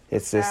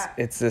 It's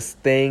this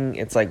thing.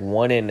 It's like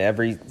 1 in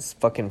every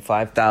fucking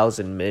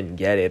 5,000 men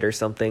get it or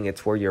something.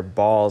 It's where your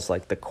balls,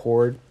 like the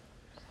cord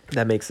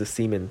that makes the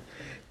semen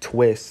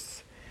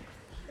twists,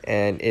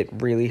 and it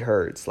really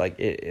hurts. Like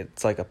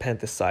it's like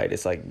appendicitis.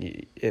 It's like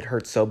it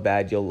hurts so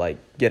bad you'll like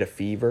get a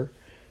fever,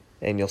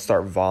 and you'll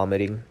start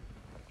vomiting,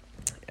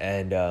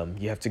 and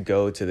you have to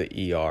go to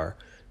the ER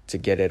to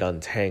get it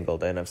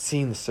untangled. And I've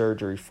seen the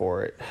surgery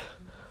for it,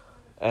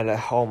 and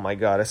oh my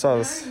God, I saw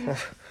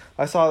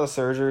the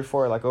surgery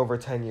for it like over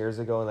 10 years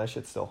ago, and that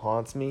shit still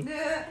haunts me.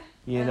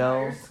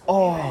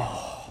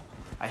 Oh,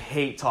 I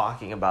hate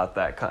talking about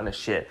that kind of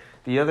shit.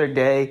 The other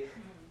day,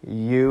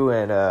 you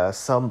and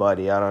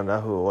somebody, I don't know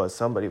who it was,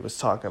 somebody was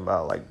talking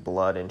about like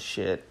blood and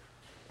shit.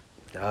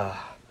 Fuck,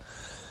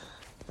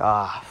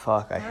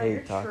 I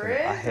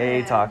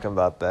hate talking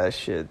about that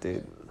shit,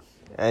 dude.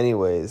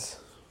 Anyways,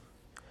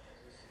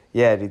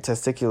 yeah, dude,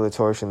 testicular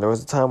torsion. There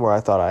was a time where I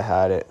thought I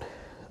had it.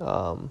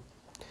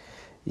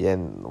 Yeah,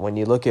 and when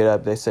you look it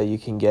up, they say you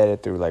can get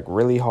it through like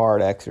really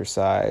hard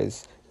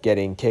exercise,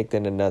 getting kicked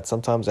in the nuts.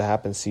 Sometimes it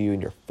happens to you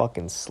in your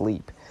fucking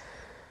sleep.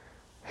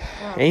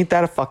 Yeah. Ain't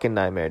that a fucking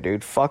nightmare,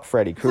 dude? Fuck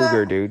Freddy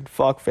Krueger, dude.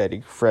 Fuck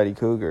Freddy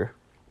Krueger.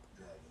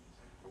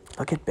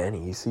 Look at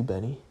Benny. You see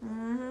Benny?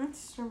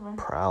 Mm-hmm.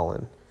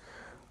 Prowling.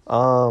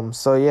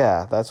 So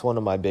yeah, that's one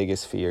of my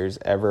biggest fears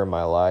ever in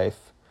my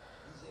life.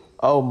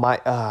 Oh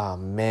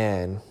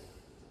man.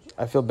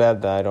 I feel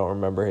bad that I don't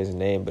remember his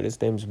name, but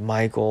his name's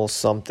Michael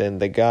something.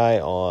 The guy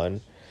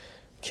on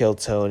Kill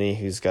Tony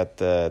who's got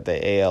the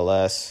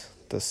ALS,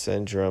 the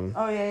syndrome.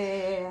 Oh,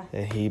 yeah.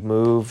 And he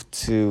moved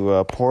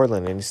to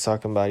Portland, and he's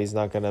talking about he's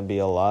not going to be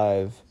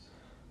alive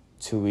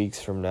 2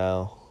 weeks from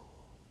now.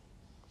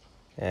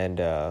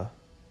 And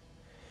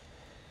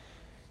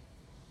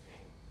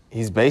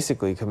he's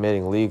basically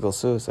committing legal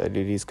suicide,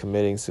 dude. He's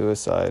committing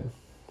suicide.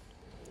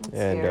 That's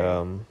And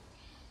scary.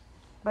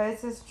 But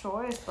it's his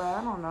choice, but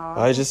I don't know.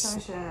 I think just-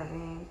 somebody should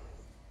intervene.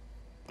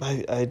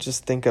 I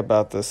just think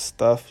about this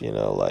stuff, you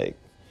know, like,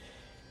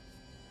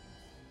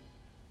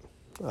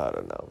 I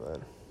don't know,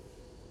 man.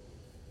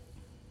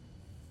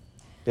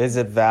 Is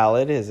it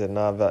valid? Is it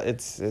not valid?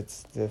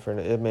 It's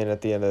different. I mean,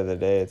 at the end of the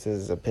day, it's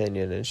his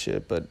opinion and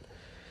shit, but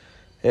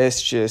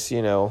it's just,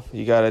 you know,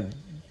 you gotta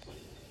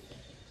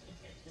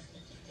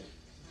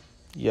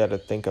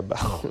think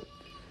about,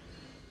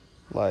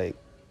 like,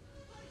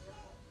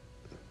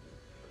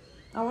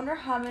 I wonder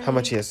how many. how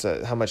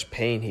much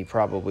pain he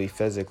probably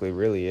physically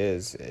really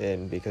is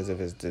in because of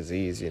his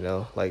disease, you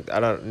know? Like, I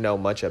don't know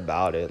much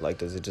about it. Like,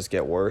 does it just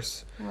get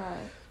worse?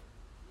 Right.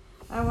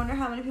 I wonder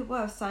how many people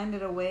have signed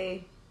it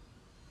away.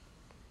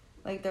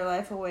 Like their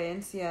life away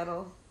in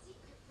Seattle.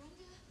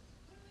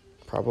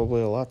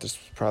 Probably a lot. This is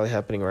probably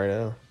happening right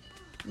now.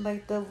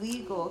 Like the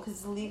legal, because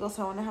it's illegal,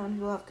 so I wonder how many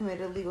people have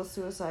committed legal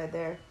suicide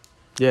there.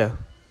 Yeah.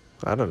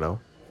 I don't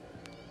know.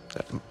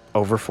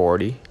 Over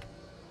 40.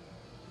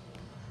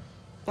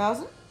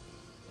 1,000?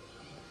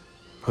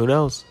 Who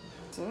knows?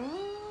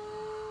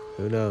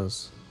 Who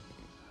knows?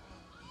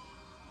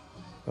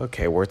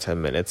 Okay, we're 10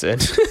 minutes in.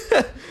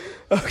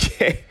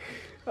 Okay.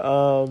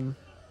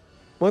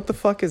 What the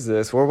fuck is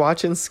this? We're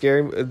watching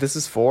scary... This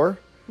is 4?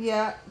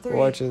 Yeah, 3. We're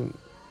watching...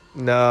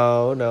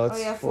 No, it's Oh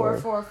yeah, 4.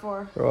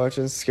 4. We're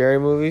watching Scary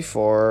Movie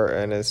 4,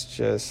 and it's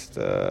just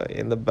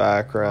in the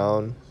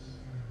background.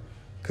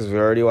 Because we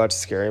already watched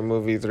Scary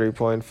Movie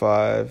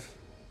 3.5,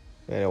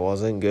 and it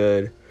wasn't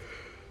good.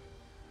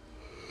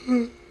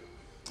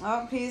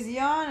 Oh, he's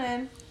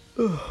yawning.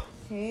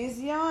 He's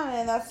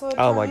yawning. That's what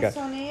Oh my Johnny God.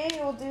 Sonny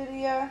will do to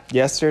you.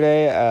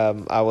 Yesterday,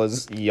 I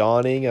was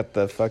yawning at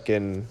the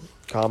fucking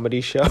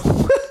comedy show.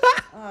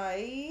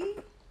 Aye.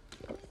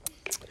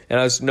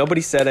 And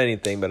nobody said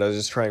anything, but I was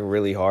just trying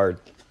really hard.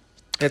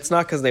 It's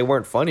not because they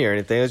weren't funny or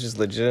anything. I was just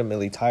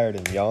legitimately tired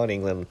and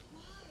yawning. And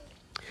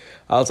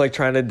I was like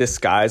trying to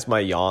disguise my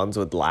yawns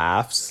with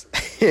laughs.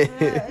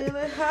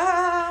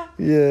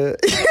 Yeah.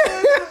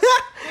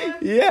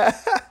 Yeah.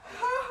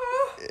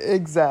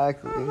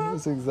 Exactly.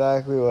 That's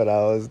exactly what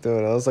I was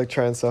doing. I was like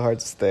trying so hard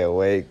to stay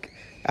awake.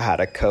 I had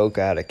a Coke.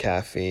 I had a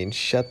caffeine.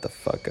 Shut the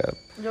fuck up.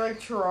 You're like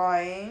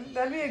trying.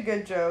 That'd be a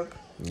good joke.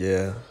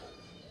 Yeah.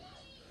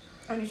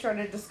 When you try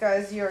to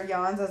disguise your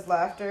yawns as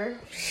laughter.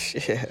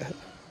 Yeah.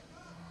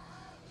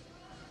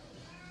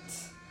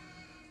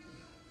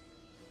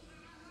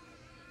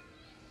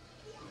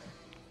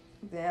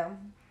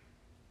 Damn.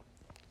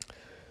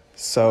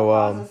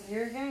 So,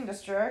 You're getting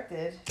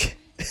distracted.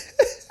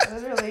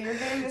 Literally, you're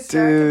getting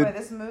distracted by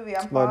this movie.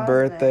 I'm my pausing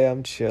birthday. it.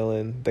 I'm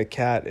chilling. The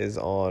cat is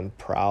on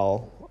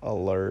prowl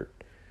alert.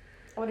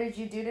 What did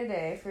you do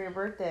today for your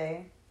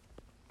birthday?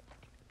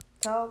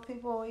 Tell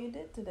people what you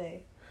did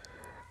today.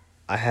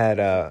 I had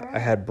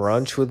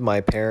brunch with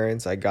my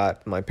parents. I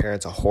got my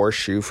parents a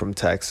horseshoe from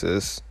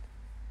Texas.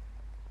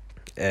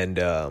 And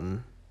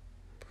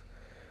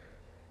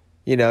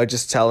you know,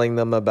 just telling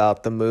them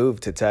about the move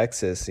to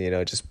Texas, you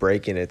know, just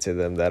breaking it to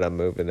them that I'm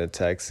moving to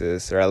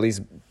Texas, or at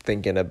least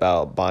thinking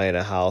about buying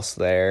a house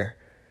there,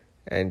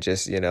 and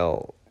just, you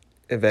know,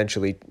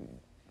 eventually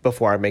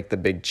before I make the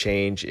big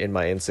change in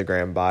my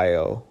Instagram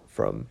bio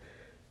from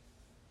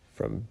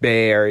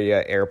Bay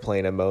Area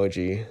airplane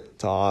emoji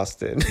to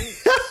Austin.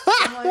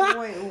 I'm like,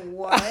 wait,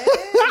 what?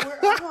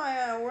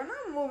 We're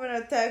not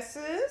moving to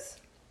Texas.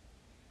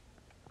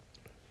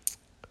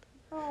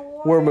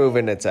 Oh, We're what?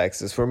 moving to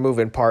Texas. We're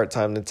moving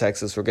part-time to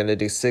Texas. We're going to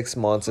do 6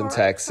 months in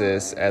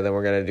Texas, and then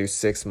we're going to do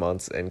 6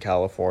 months in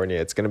California.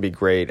 It's going to be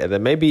great. And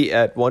then maybe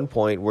at one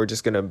point, we're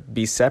just going to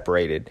be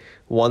separated.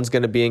 One's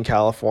going to be in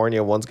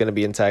California. One's going to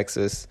be in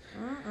Texas.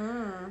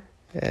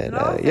 And,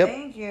 No, yep,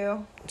 thank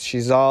you.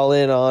 she's all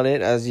in on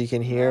it, as you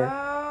can hear.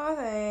 No,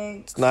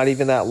 thanks. It's not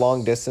even that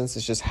long distance.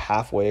 It's just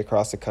halfway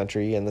across the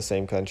country, in the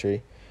same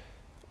country.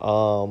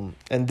 And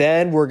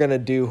then we're going to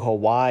do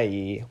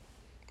Hawaii.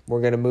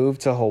 We're going to move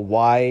to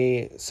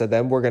Hawaii. So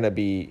then we're going to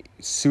be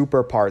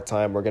super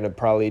part-time. We're going to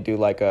probably do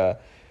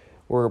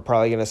we're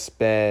probably going to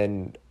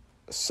spend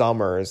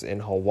summers in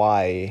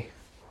Hawaii.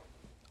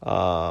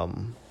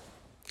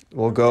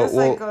 We'll go.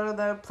 Just go to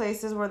the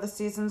places where the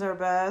seasons are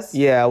best.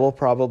 Yeah, we'll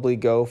probably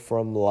go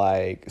from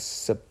like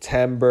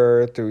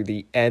September through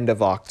the end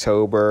of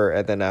October,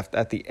 and then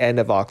at the end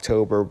of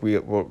October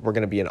we're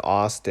going to be in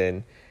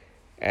Austin,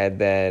 and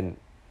then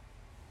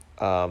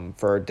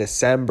for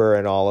December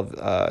and all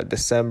of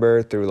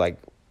December through like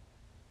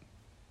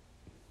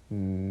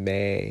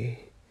May.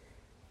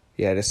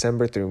 Yeah,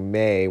 December through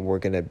May we're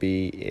going to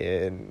be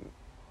in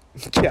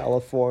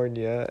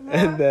California,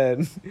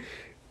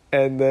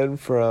 and then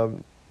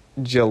from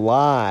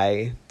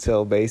July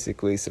till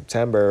basically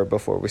September,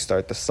 before we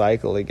start the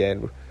cycle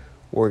again,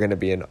 we're going to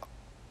be in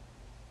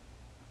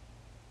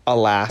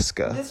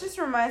Alaska. This just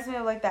reminds me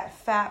of like that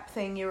FAP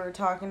thing you were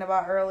talking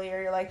about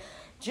earlier. You're like,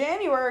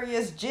 January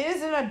is jizz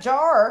in a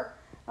jar.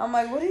 I'm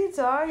like, what are you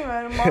talking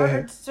about?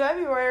 March,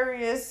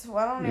 February is,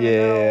 I don't even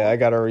know. Yeah, I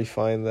gotta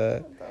refine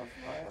that. What the fuck?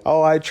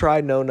 Oh, I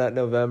tried No Nut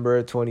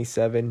November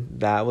 27.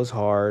 That was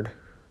hard.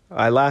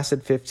 I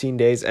lasted 15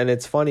 days, and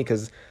it's funny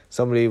because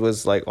somebody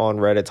was like on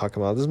Reddit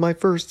talking about, this is my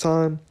first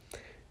time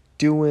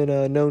doing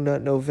a No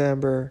Nut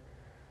November.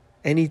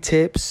 Any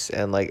tips?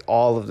 And like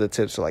all of the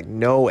tips are like,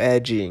 no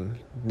edging.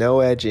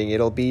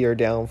 It'll be your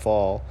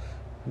downfall.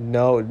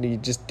 No, you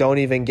just don't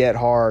even get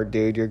hard,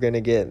 dude. You're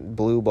gonna get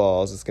blue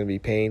balls. It's gonna be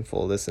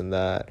painful, this and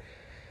that.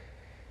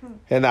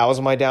 And that was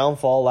my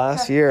downfall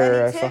last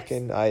year. Any tips?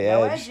 I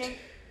No edged. edging.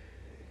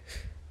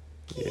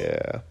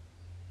 Yeah.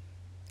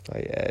 I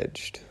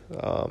edged.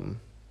 I'm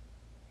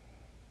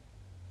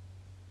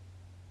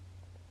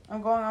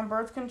going on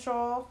birth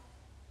control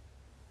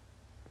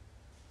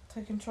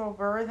to control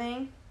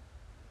birthing.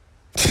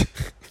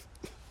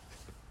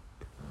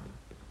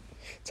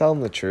 Tell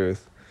them the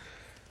truth.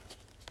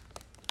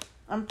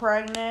 I'm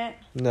pregnant,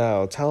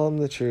 No, tell them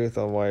the truth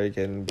on why you're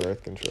getting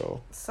birth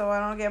control. so I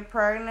don't get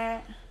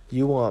pregnant.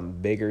 You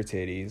want bigger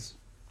titties.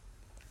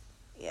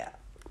 Yeah.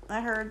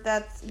 I heard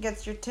that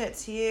gets your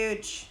tits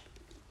huge.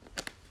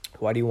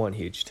 Why do you want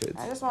huge tits?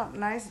 I just want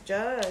nice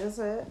jugs. That's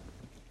it.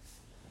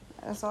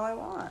 That's all I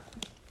want.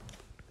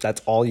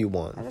 That's all you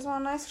want. I just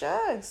want nice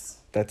jugs.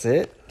 That's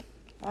it?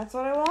 That's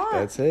what I want.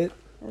 That's it?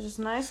 It's just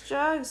nice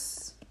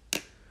jugs.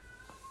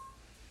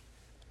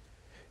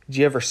 Did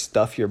you ever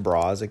stuff your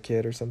bra as a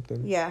kid or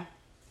something? Yeah.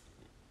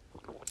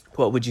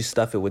 What, would you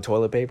stuff it with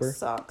toilet paper?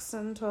 Socks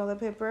and toilet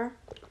paper.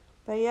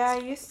 But yeah, I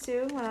used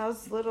to when I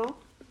was little.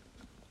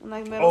 In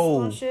like middle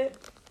school and shit.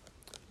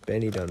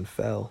 Benny done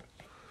fell.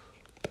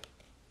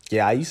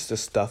 Yeah, I used to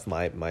stuff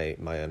my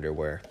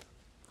underwear.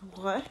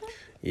 What?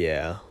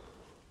 Yeah.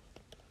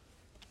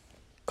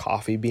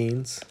 Coffee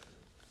beans.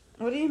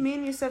 What do you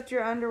mean you stuffed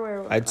your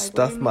underwear? I'd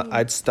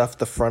stuff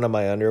the front of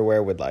my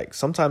underwear with like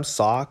sometimes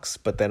socks,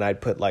 but then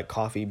I'd put like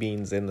coffee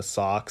beans in the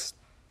socks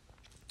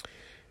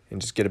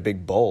and just get a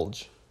big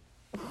bulge.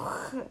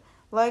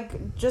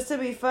 Like just to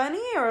be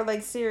funny or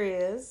like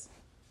serious?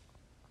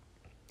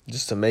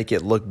 Just to make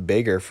it look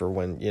bigger for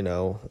when, you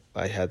know,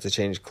 I had to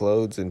change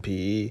clothes in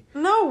PE.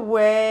 No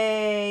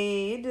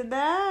way. You did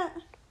that?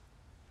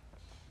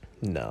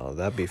 No,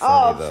 that'd be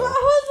funny though. I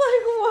was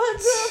like, what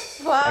the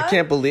fuck? I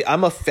can't believe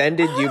I'm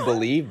offended you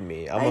believed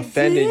me. I'm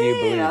offended you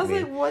believed me. I was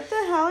like, what the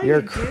hell are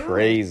You're you doing?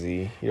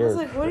 crazy. You're I was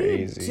like, what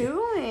crazy. are you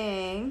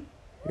doing?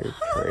 You're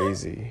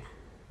crazy.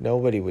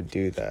 Nobody would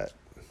do that.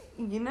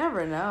 You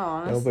never know,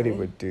 honestly. Nobody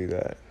would do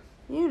that.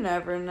 You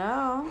never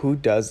know. Who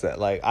does that?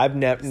 Like, I've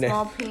never.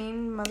 Small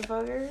peen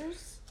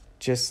motherfuckers.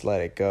 Just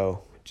let it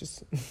go.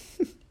 Just.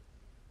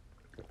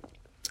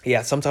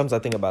 Yeah, sometimes I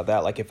think about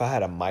that. Like, if I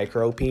had a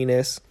micro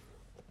penis,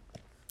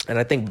 and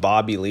I think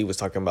Bobby Lee was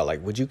talking about,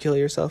 like, would you kill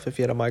yourself if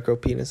you had a micro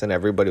penis? And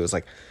everybody was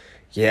like,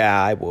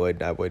 yeah, I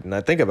would. And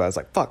I think about it, it's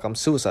like, fuck, I'm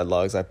suicide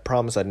logs. I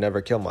promise I'd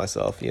never kill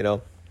myself, you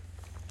know?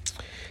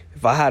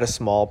 If I had a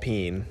small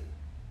peen,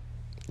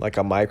 like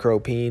a micro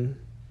peen,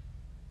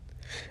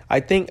 I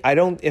just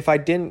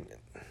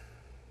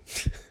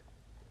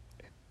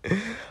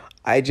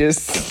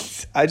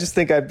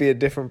think I'd be a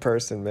different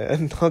person,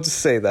 man. I'll just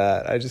say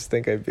that. I just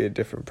think I'd be a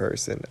different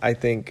person. I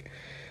think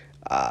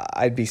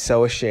I'd be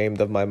so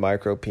ashamed of my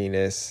micro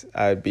penis.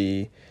 I'd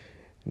be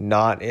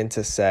not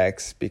into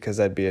sex because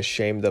I'd be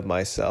ashamed of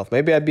myself.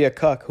 Maybe I'd be a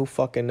cuck. Who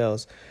fucking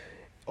knows?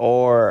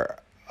 Or,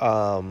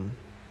 Dude,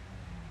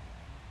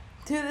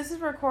 this is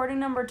recording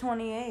number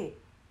 28.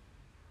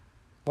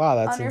 wow,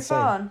 that's on your insane.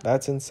 phone.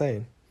 That's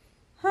insane.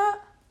 Huh?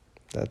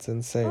 That's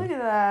insane. Look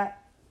at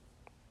that.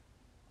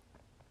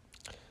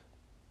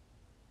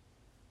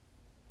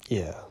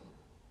 Yeah.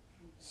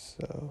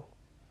 So,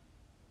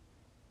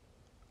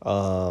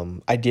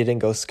 I didn't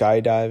go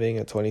skydiving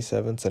at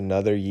 27. It's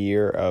another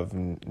year of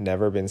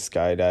never been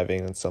skydiving,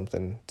 and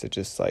something to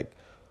just like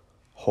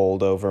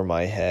hold over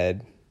my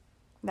head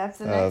That's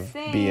the next of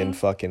thing. being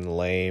fucking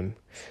lame.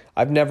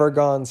 I've never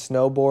gone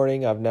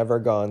snowboarding. I've never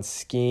gone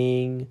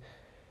skiing.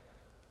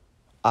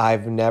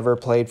 I've never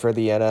played for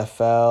the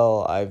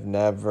NFL. I've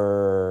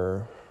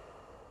never...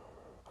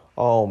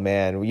 Oh,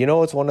 man. You know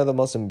what's one of the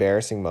most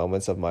embarrassing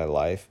moments of my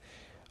life?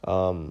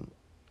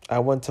 I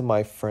went to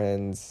my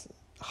friend's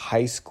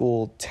high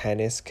school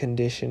tennis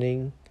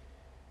conditioning,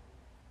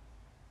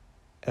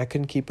 and I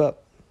couldn't keep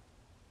up.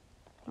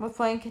 With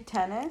playing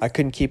tennis? I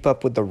couldn't keep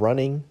up with the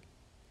running.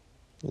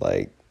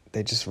 Like,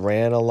 they just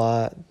ran a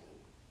lot.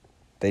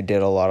 They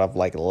did a lot of,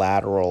 like,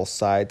 lateral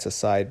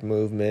side-to-side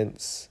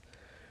movements.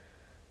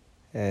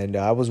 And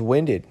I was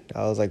winded.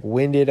 I was, like,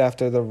 winded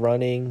after the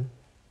running.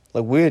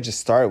 Like, we had just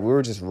started. We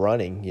were just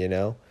running, you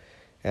know?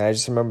 And I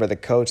just remember the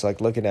coach,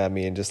 like, looking at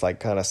me and just, like,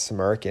 kind of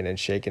smirking and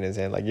shaking his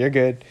hand. Like, you're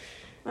good.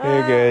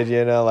 You're good,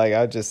 you know? Like,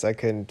 I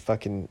couldn't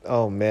fucking...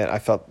 Oh, man. I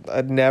felt,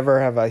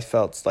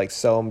 like,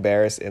 so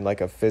embarrassed in,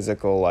 like, a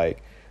physical,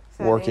 like,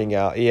 working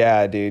out.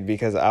 Yeah, dude,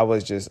 because I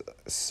was just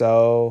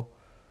so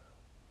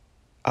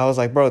I was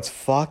like, bro, it's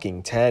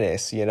fucking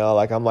tennis, you know?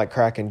 Like, I'm like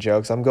cracking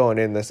jokes. I'm going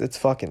in this. It's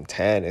fucking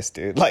tennis,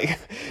 dude. Like,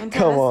 And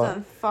come tennis on.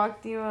 done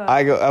fucked you up.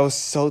 I was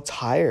so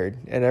tired,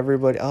 and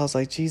everybody, I was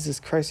like, Jesus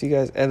Christ, you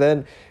guys.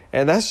 And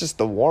that's just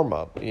the warm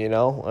up, you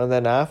know? And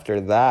then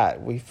after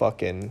that, we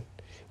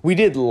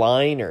did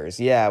liners.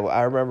 Yeah,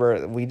 I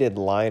remember we did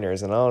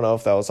liners, and I don't know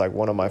if that was like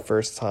one of my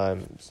first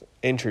times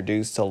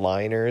introduced to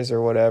liners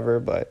or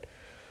whatever, but,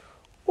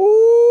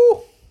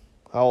 ooh.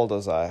 How old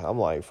was I? I'm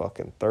like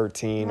fucking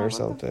 13 or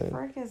something.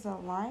 What the frick is a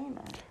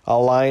liner? A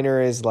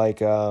liner is like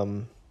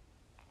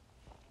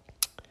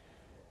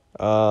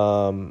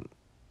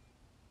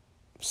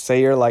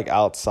say you're like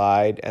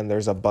outside and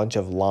there's a bunch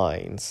of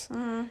lines.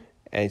 Mm-hmm.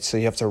 And so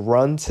you have to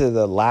run to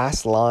the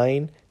last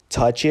line,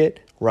 touch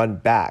it, run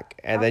back,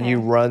 and then you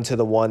run to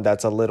the one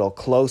that's a little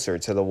closer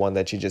to the one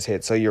that you just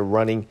hit. So you're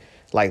running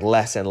like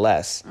less and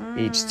less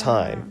each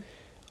time.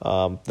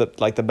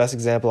 The best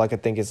example I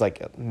could think is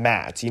like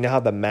mats. You know how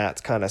the mats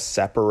kind of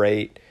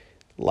separate,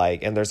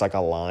 like, and there's like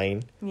a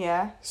line.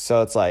 Yeah.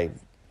 So it's like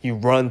you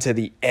run to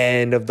the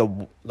end of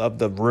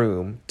the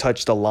room,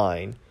 touch the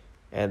line,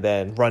 and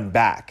then run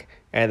back,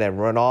 and then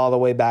run all the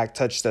way back,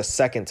 touch the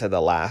second to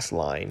the last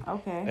line.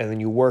 Okay. And then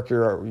you work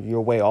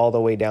your way all the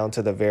way down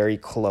to the very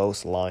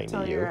close line to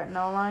you. Till you're at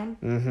no line.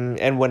 Mm-hmm.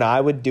 And when I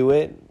would do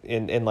it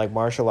in like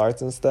martial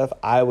arts and stuff,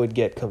 I would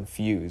get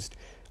confused.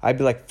 I'd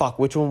be like, fuck,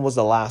 which one was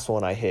the last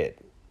one I hit?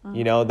 Mm-hmm.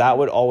 You know, that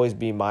would always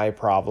be my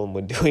problem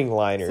with doing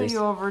liners. So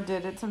you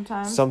overdid it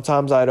sometimes?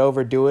 Sometimes I'd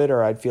overdo it,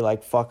 or I'd feel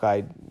like, fuck,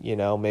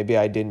 maybe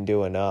I didn't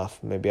do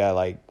enough. Maybe I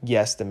like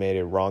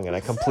guesstimated wrong and I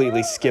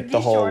completely skipped the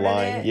whole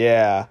line.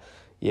 It?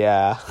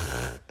 Yeah.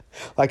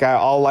 Like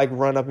I'll like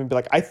run up and be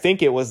like, I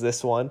think it was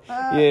this one,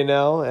 you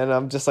know? And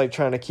I'm just like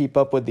trying to keep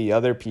up with the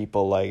other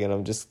people, like, and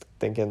I'm just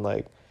thinking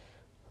like,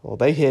 well,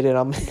 they hit it,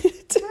 I'm hit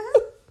it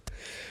too.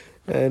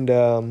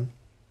 And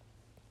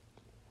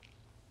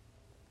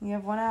you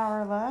have 1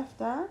 hour left,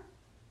 huh?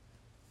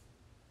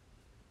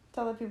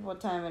 Tell the people what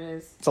time it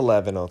is. it's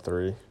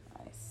 11:03.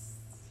 Nice.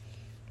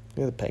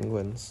 Yeah, the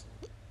Penguins.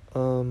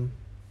 No,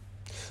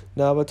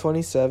 but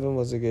 27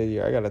 was a good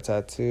year. I got a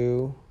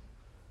tattoo.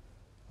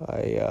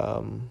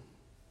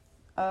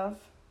 Of?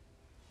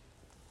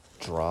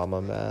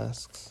 Drama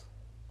masks.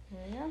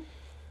 There you go.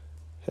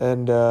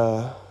 And,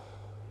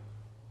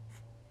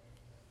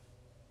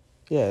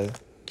 yeah,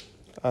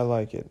 I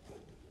like it.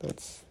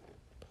 That's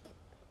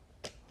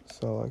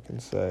all I can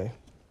say.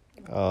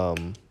 There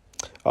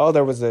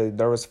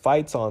was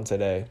fights on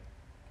today.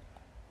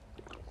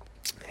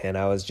 And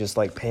I was just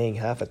like paying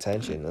half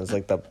attention. It was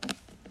like the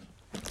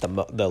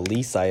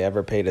least I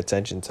ever paid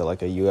attention to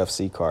like a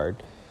UFC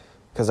card.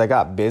 Because I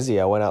got busy.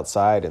 I went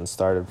outside and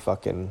started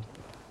fucking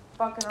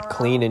Fucking around.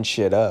 cleaning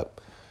shit up.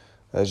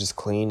 I was just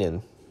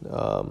cleaning.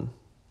 And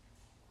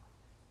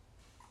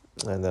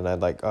then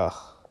I'd like, there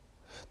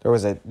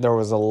was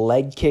a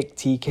leg kick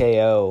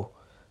TKO,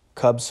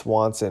 Cub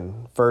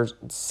Swanson,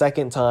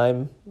 second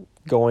time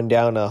going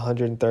down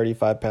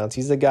 135 pounds.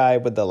 He's the guy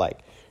with the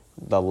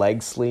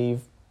leg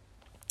sleeve,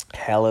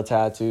 hella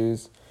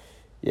tattoos.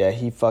 Yeah,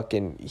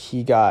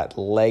 he got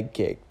leg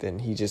kicked,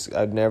 and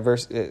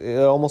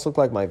it almost looked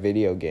like my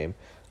video game.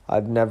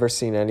 I've never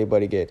seen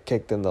anybody get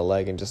kicked in the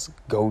leg and just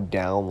go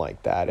down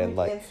like that. And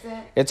like,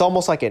 instant. it's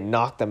almost like it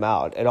knocked him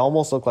out. It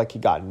almost looked like he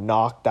got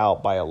knocked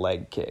out by a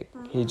leg kick.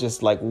 Mm-hmm. He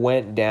just like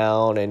went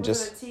down and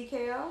was it a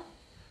TKO?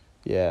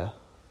 Yeah,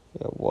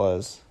 it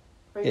was.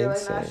 But you're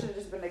insane. like, no, it should have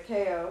just been a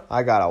KO.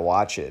 I gotta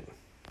watch it.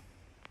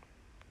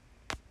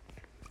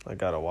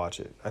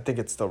 I think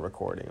it's still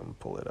recording. I'm gonna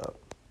pull it up.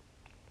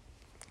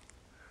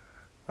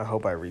 I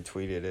hope I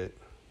retweeted it.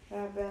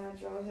 That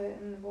Benadryl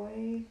hitting,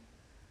 boy.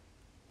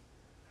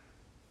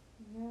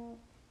 Yeah.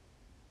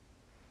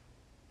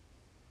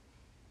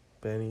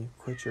 Benny,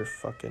 quit your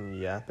fucking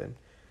yapping.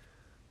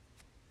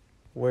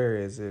 Where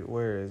is it?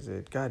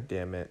 God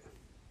damn it.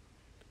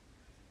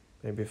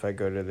 Maybe if I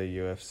go to the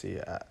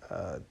UFC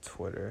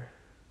Twitter.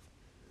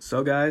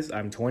 So guys,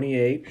 I'm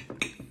 28.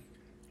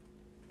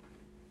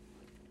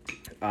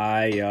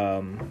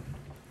 I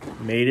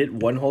made it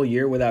one whole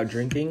year without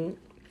drinking.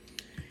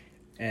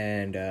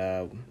 And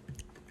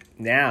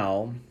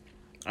now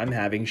I'm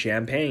having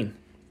champagne.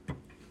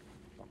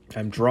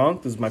 I'm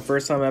drunk. This is my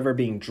first time ever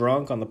being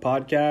drunk on the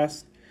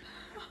podcast.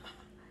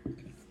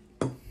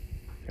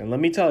 And let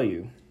me tell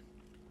you,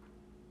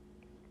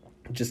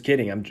 just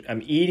kidding.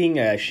 I'm eating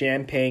a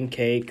champagne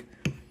cake.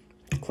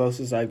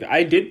 Closest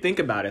I did think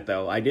about it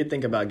though. I did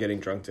think about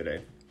getting drunk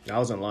today. I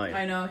wasn't lying.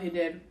 I know, he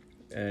did.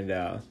 And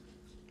I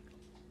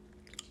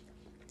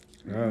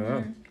don't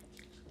know.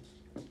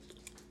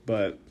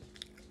 But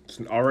it's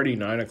already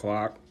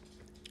 9:00.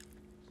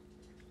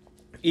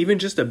 Even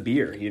just a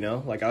beer, you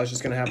know? Like, I was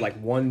just going to have, like,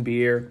 one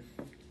beer,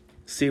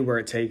 see where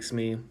it takes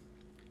me.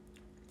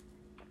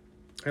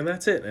 And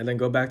that's it. And then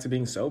go back to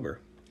being sober.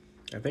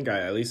 I think I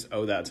at least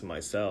owe that to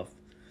myself.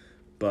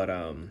 But,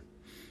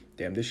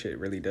 damn, this shit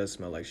really does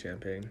smell like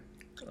champagne.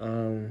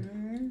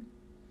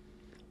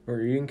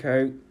 We're eating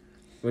cake.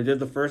 We did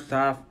the first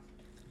half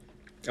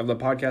of the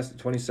podcast at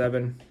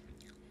 27.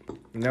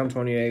 Now I'm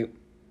 28.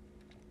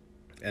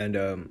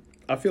 And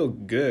I feel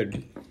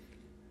good.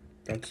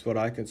 That's what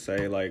I could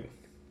say. Like,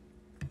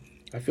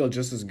 I feel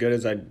just as good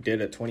as I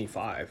did at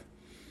 25.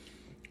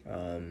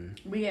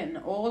 We getting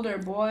older,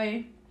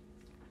 boy.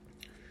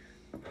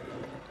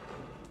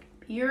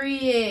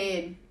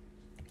 Period.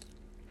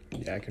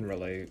 Yeah, I can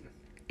relate.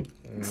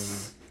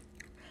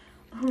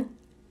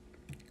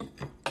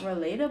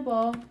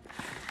 Relatable.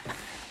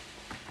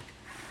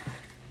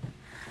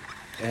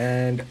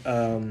 And,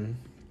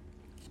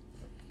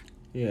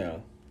 yeah.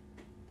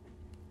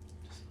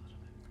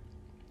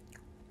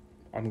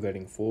 I'm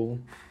getting full.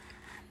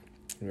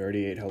 We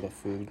already ate hella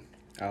food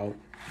out.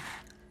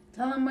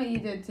 Tell them what you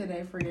did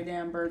today for your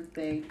damn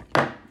birthday.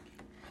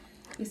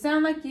 You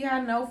sound like you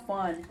had no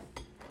fun.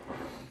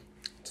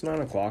 It's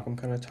 9 o'clock. I'm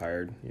kind of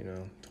tired,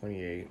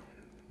 28.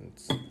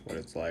 That's what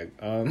it's like.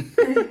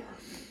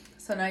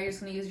 So now you're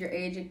just going to use your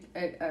age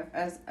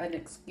as an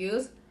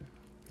excuse?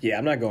 Yeah,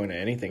 I'm not going to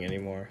anything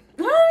anymore.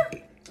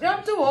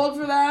 I'm too old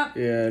for that.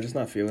 Yeah, just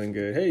not feeling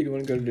good. Hey, do you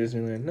want to go to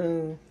Disneyland?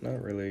 No,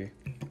 not really.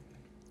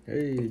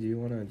 Hey, do you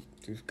want to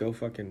just go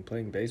fucking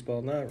playing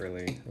baseball? Not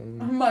really.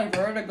 My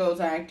vertigo's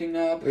acting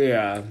up.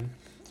 Yeah,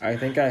 I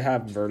think I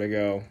have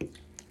vertigo.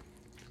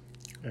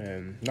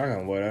 And knock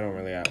on wood, I don't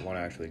really want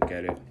to actually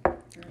get it.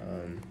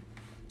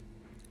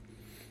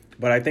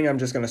 But I think I'm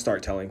just going to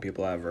start telling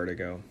people I have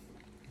vertigo.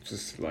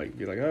 Just like,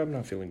 be like, oh, I'm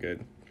not feeling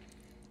good.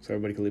 So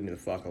everybody can leave me the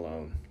fuck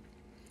alone.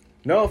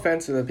 No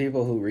offense to the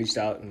people who reached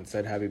out and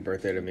said happy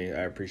birthday to me.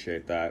 I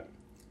appreciate that.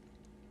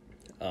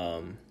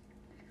 Oh,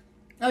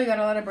 you got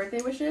a lot of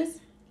birthday wishes?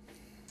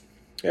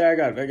 Yeah, I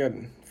got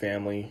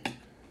family,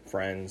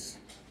 friends.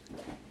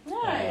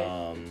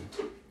 Nice.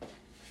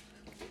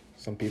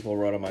 Some people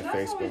wrote on my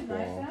Facebook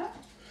wall.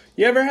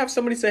 You ever have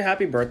somebody say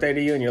happy birthday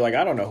to you and you're like,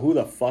 I don't know who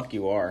the fuck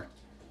you are?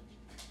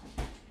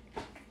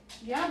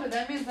 Yeah, but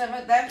that means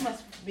that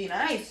must be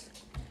nice.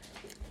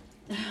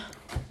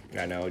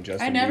 I know,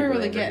 Justin I never Bieber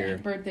really over get here.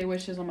 birthday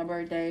wishes on my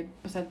birthday,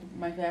 besides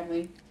my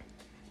family.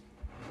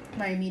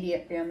 My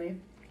immediate family.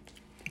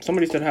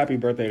 Somebody said happy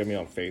birthday to me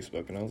on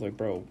Facebook, and I was like,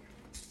 bro,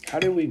 how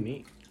did we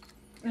meet?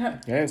 I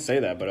didn't say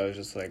that, but I was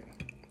just like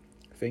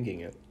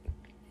thinking it.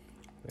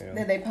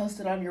 Did they post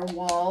it on your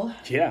wall?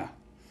 Yeah.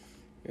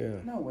 Yeah.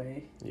 No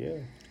way. Yeah.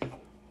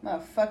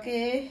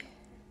 Motherfucker.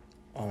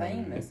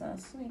 Famous, huh?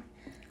 Sweet.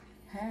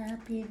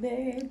 Happy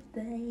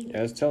birthday. Yeah,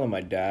 I was telling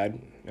my dad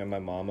and my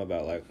mom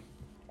about, like,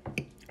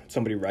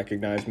 somebody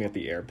recognized me at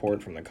the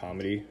airport from the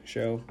comedy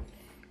show.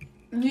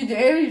 You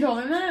did? You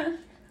told him that?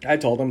 I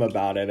told him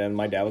about it, and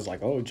my dad was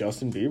like, oh,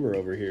 Justin Bieber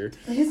over here.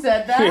 He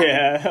said that?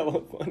 Yeah, that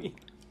was funny.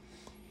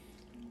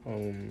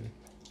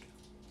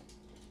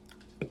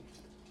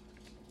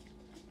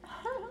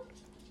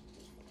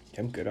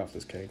 I'm good off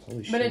this cake.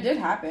 Holy shit. But it did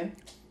happen.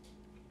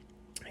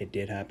 It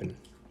did happen.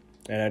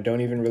 And I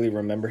don't even really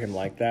remember him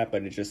like that,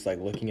 but it's just like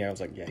looking at it, I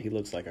was like, yeah, he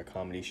looks like a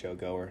comedy show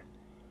goer.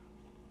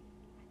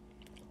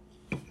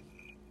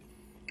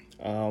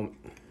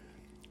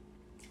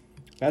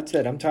 That's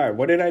it. I'm tired.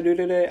 What did I do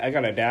today? I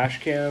got a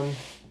dash cam.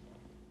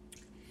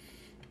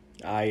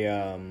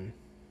 I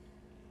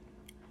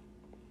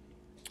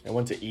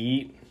went to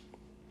eat.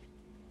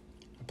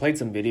 I played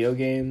some video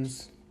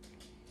games.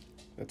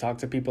 I talked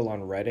to people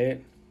on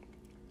Reddit.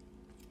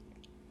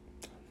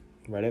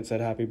 Reddit said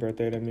happy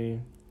birthday to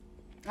me.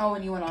 Oh,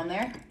 when you went on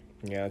there?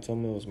 Yeah, I told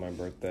them it was my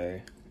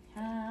birthday.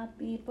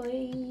 Happy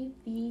birthday.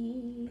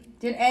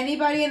 Did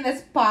anybody in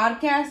this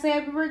podcast say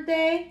happy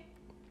birthday?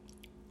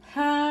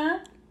 Huh?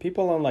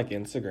 People on like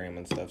Instagram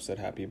and stuff said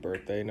happy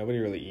birthday. Nobody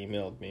really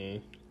emailed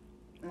me.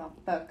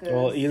 Motherfuckers.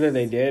 Well, either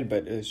they did,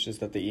 but it's just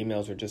that the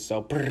emails were just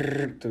so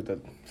through the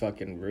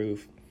fucking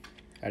roof.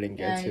 I didn't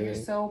get to it. Yeah, you're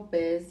so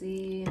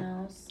busy,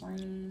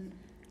 slaying.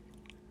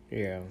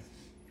 Yeah.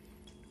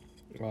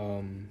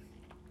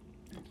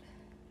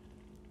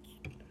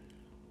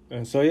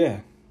 And so,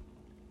 yeah.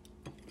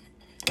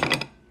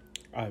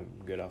 I'm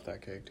good off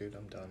that cake, dude.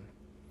 I'm done.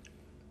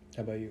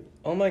 How about you?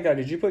 Oh my god,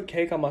 did you put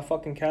cake on my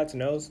fucking cat's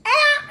nose?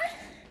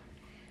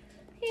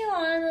 He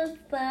wants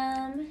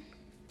some.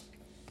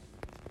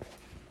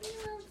 He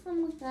wants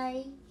some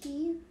cake.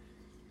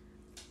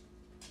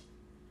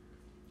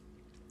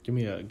 Give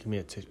me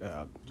a tissue.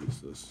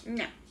 Just this.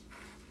 No.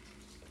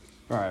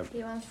 Alright.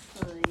 He wants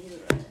to eat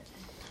it.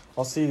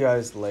 I'll see you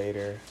guys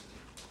later.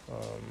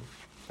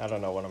 I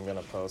don't know when I'm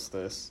gonna post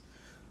this.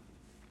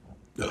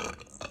 I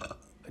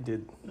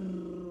did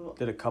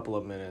a couple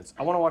of minutes.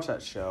 I want to watch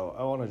that show.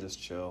 I want to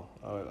just chill.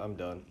 I'm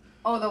done.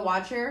 Oh, The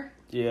Watcher?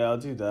 Yeah, I'll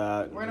do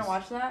that. We're gonna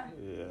watch that?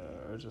 Yeah,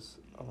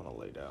 I want to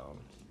lay down.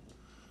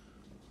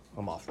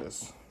 I'm off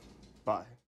this. Bye.